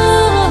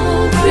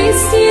sao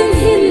Christian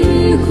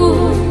hin cô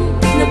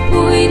là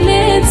bùi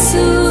lệ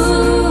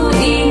xưa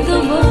y tơ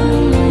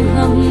vang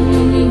hầm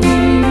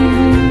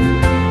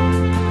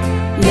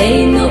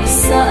lấy nộp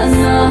xa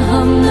na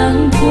hầm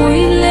nắng bùi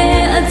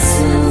lệ ắt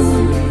xưa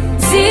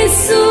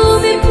Giêsu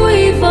bị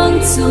bùi vang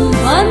dù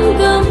ban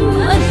gấm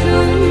ắt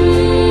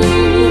rung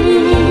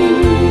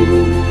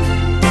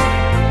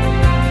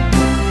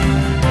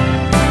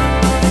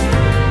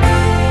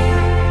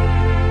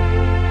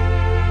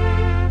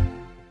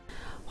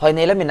hồi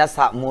này là mình đã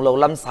sạ mù lâu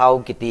lắm sau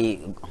kiti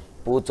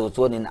pu chu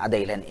chuan in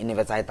adai len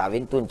inivachai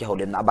tawin tun ke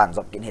holen aban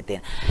job kin heten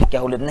ke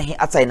holen na hi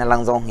achai na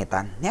lang jong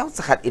hetan new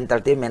sakhat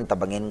entertainment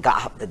tabangin ka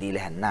hap da dile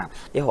han na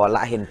ye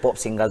hola hin pop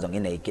singer jong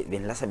in nei ki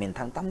win la samin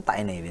thang tam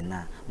tai nei win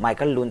na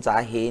Michael Lun cha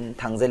hin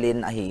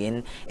Thangzelin a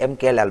hin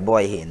MK Lal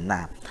boy hin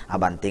na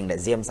aban ting le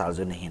James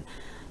Arjun hin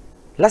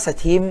la sa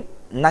thim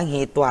nang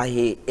hi twa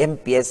hi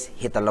MPS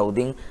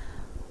hitaloading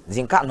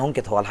jingka nong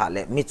ke thol ha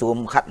le mi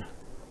chum khat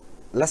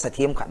la sa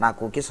thim khana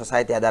Kuki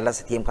society ada la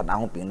sa thim khana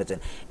hong ping na chen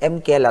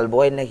MK Lal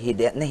boy na hi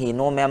de na hi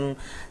no mem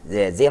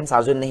James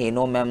Arjun na hi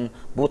no mem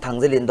bu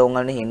Thangzelin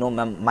dongal na hi no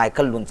mem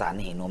Michael Lun cha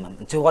na hi no mem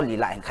chu hol li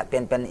la en khat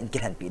pen pen in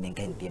kilan pi ning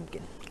ken tim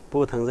kin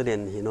pu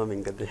Thangzelin hi no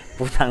ming kat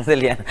pu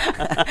Thangzelin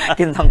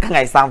kin thong ka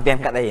ngai sang pen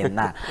ka da hin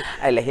na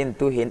ai la hin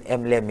tu hin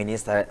MLA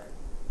minister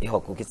i ho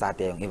Kuki cha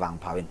te i wang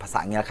phawin phasa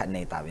ngel khat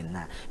nei ta win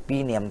na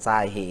pi niam cha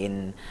hi in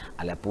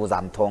ala pu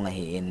jam thong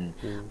hi in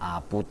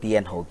pu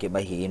tien ho ke ba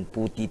hi in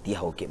pu ti ti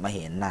ho ke ma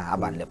hin na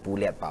aban le pu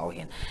let pau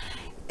hin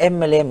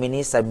MLA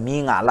minister mi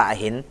nga la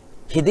hin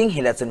hiding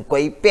hila chun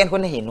koi pen ko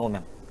na hi no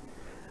mem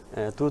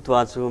tu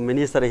tua chu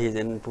minister hi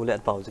jen pu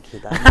let pau chu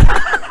khita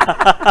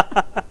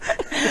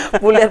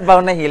pulet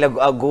bau na hila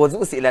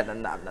gozu sila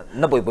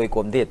na boy boy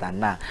kom de tan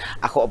na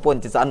ako pon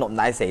ti sa nom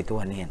nai sei tu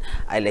han hin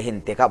ai le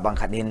hin te ka bang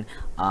khat hin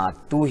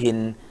tu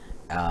hin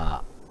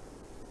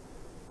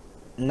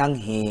nang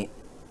hi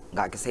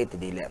ga ke sei ti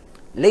de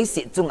le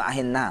si chung a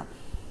hin na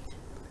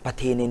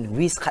pathinin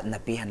wis khat na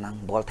pi han lang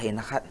bol thai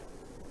na khat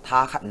tha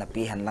khat na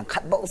pi han lang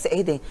khat bau se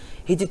hi de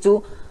hi chu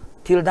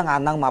thil dang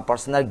anang ma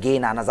personal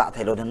gain na za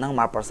thailo nang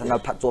ma personal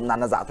phat chom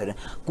na za thailo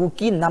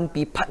Kuki nam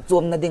pi phat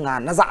chom na dinga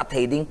na za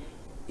thai ding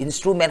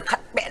instrument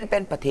khat pen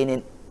pen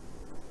pathenin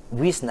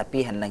wis na pi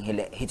han lang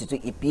hele hi chu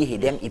ipi hi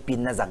dem ipin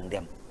na jang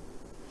dem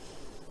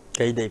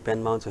cái đấy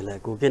pen mau rồi lại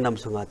cú cái năm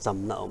xuống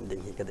chấm na om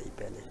đình hi cái đấy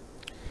pen này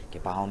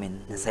cái bao mình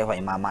sẽ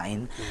hỏi mà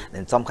in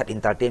nên trong khát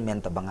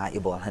entertainment tập banga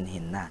ibol han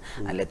hin na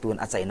anh lệ tuôn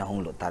achai na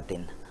hong luta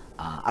tin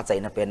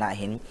achai na pe na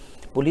hin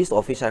police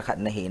officer khát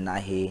na hin na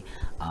hi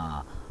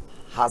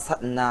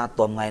hasat na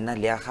tom ngai na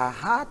lia kha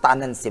ha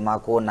tanan sima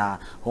ko na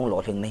hong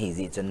lo thing na hi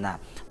ji chun na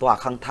to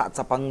khang tha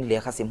chapang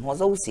lia kha sim ho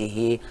zo si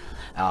hi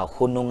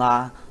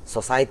khununga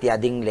society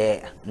ading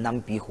le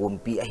nampi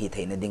humpi a hi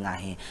theina dinga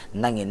hi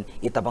nangin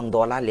itabang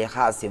dola lia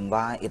kha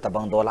simwa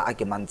itabang dola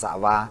akiman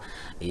chawa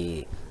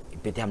e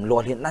pithiam lo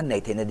hin na nei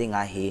theina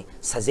dinga hi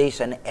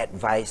suggestion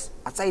advice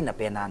achai na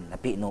penan na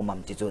pi no mam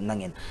chi chu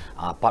nangin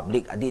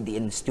public adi di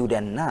in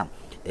student na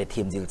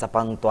thim jil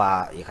chapang to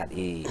i khat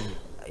i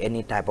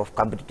any type of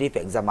competitive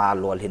exam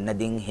lol hin na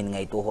ding hin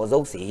ngai tu ho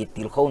zo si hi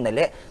til kho na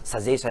le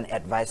suggestion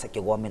advice ke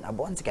government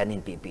abon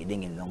scanin pp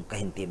ding in long ka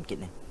hin tim kit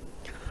ne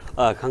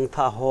khang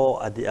tha ho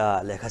adia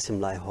lekha sim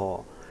lai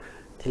ho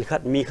thil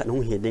khat mi khat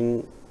hung hi ding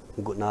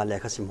guna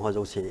lekha sim ho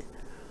zo si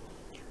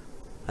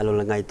alo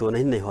la ngai tu na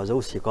hin nei ho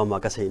zo si ko ma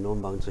ka sei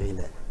nom bang chu hi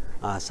le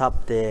sap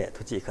te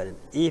thu chi khat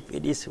if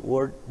it is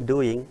worth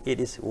doing it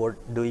is worth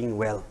doing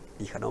well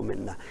di khano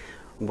men na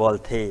bol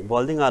the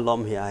bowling a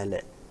lom hi ai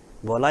le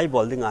bolai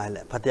bowling ai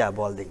le phatia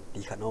bowling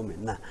di khano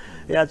men na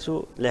ya chu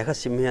lekha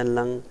sim hian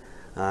lang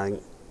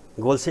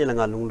gol se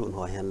langa lung lun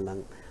ho hian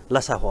lang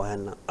lasa ho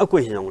hian lang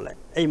akui hinong le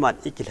ei mat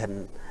ikilhan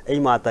ei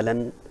ma talen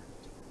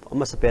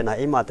ama sapena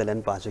ei ma talen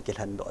pa chu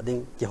kilhan do ding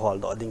ki hol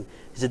do ding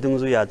jidung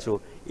zu ya chu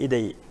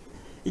idei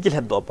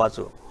ikilhan do pa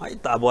chu hai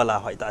ta bola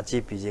hai ta chi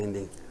pi jeng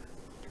ding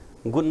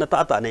gun na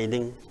ta nei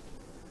ding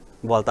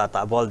bol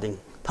ta bol ding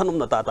thanum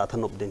na ta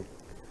thanup ding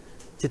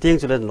chiteng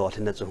chu len lo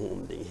thina chu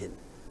hum ding hin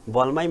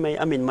ball mai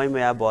amin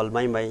mai ball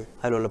mai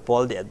halo la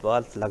ball de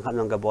ball lang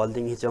han ga ball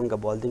ding hi chong ga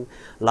ball ding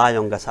la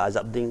yong ga sa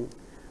jap ding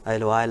ai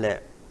lo ai le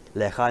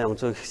lekha yong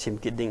chu sim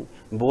kit ding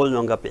ball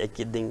yong ga pe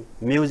kit ding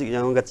music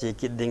yong ga chi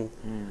kit ding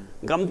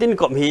gam tin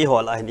kom hi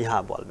hol ai ni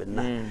ha ball ben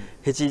na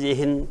hi chi ji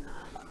hin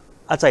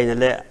a chai na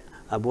le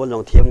ball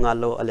yong thiam nga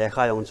lo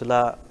lekha yong chu la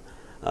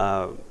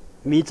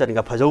mi chan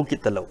ga phajau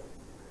kit ta lo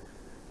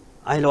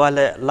ai lo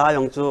le la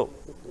yong chu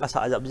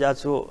asa jap ja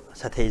chu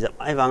sa thei jap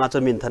ai wanga chu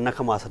min than na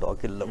khama sa do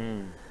kil lo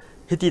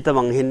hiti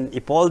tamang hin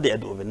ipol de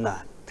adu ben na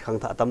khang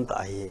tha tam ta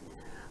hi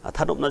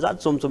thanup na ja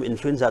chum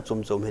influence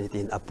chum hin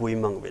tin apui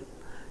mang ben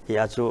hi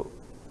a chu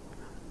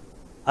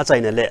a chai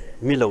na le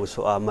mi lo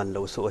so a man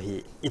lo so hi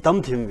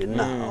itam thim bin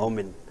na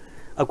aumin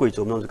a koi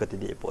chum nong ka ti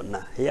de pon na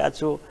hi a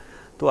chu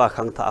to a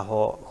khang tha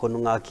ho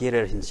khonunga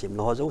career hin sim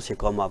no zo se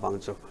ko ma bang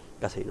chu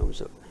ka sei nom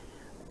chu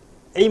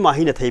ei ma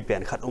hi na thei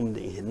pen khat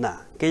ding hin na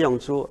ke yong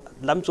chu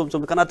lam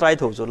chum kana try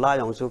tho chu la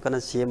yong chu kana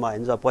sema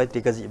in za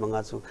poetry ka ji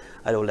manga chu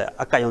ai lo le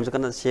aka yong chu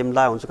kana sem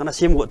la yong chu kana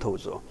sem go tho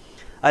chu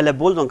ai le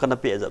bol jong kana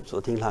pe jap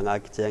chu thing langa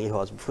ki chang hi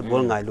ho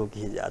football ngai lu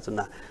ki ja chu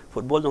na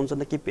football jong chu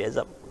na ki pe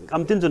jap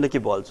kam tin chu na ki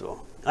bol chu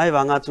ai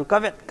wanga chu ka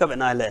vet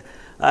na le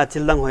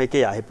thil lang hoi ke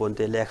ya hi pon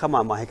te le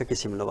khama ma hi ka ki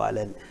sim lo wa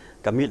len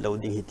kami lo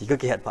ding hi ti ka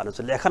ki het pa no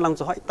chu le khalang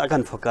chu hai ta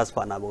kan focus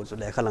pa na bo chu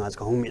le khalang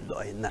chu hong mit lo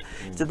hin na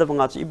che ta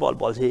banga chu i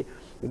bol hi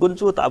gun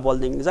chu ta bol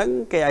ding jang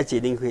ke ai chi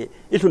ding hi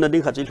i thun na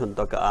ding kha chi thun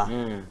to ka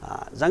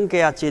jang ke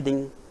a chi ding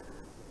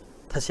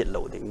tha sit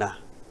lo ding na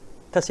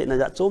tha sit na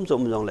ja chom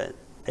jong le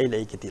ai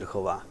le ki tir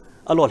khawa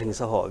a lo thing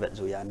sa ho vet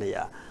zu ya ne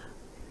ya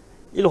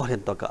i lo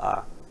hen to ka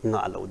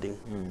nga lo ding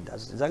da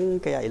jang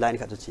ke ai line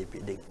kha chu chi pi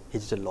ding hi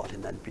chu lo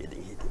hen nan pi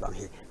ding hi ti bang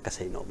hi ka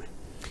sei no me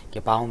ke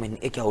pau min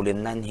e ke ulin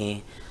nan hi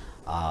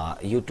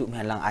YouTube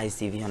hen lang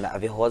ICV hen la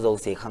ave ho zo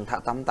se khang tha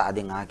tam ta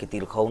dinga ki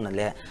til khau na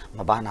le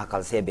mabana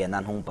kal se be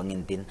nan hung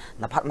pangin tin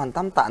na phat man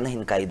tam ta na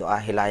hin kai do a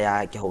hilaya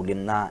ke holim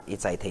na I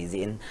chai thei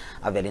jin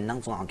avelin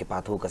nang chung ang ke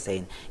pa thu ka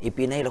sein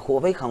ipi nei la kho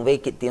vai khang vai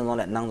ki tin no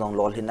le nang jong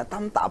lol hin na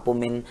tam ta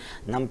pumin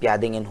nam pya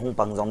ding in hung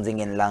pang jong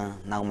jing in lang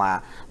nang ma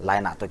lai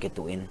na to ke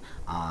tu in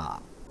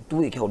tu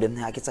ke holim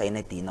na ki chai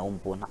nei ti na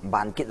pun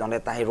ban kit jong le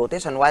ta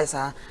rotation wise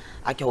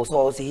a ke ho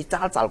so si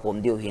chal kom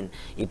diu hin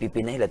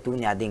ipi nei la tu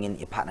nya ding in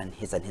iphat an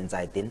hi san hin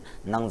chai tin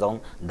nang jong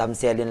dam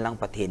selin lang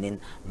pathenin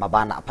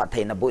mabana phat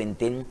theina bu in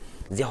tin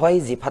ji hoi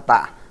ji phata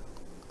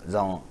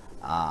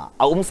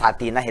jong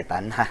sati na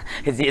hetan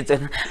ji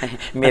chen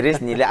meris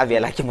ni le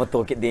avela ki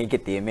moto ki ding ki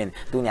ti men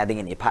tu nya ding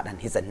in iphat an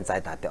hi san hin chai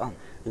ta te on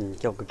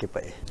kyok ka ki pa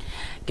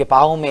ke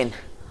pau men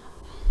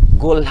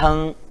gol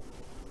hang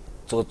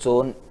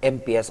chon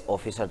MPS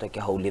officer ta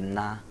ke holim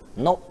na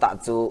no ta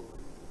chu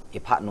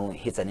iphat nu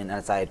hi chanin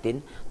an chai tin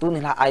tu ni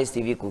la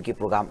ICV Kuki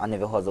program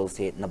aneve ho zo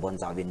se na bon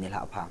zawin ni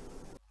la pha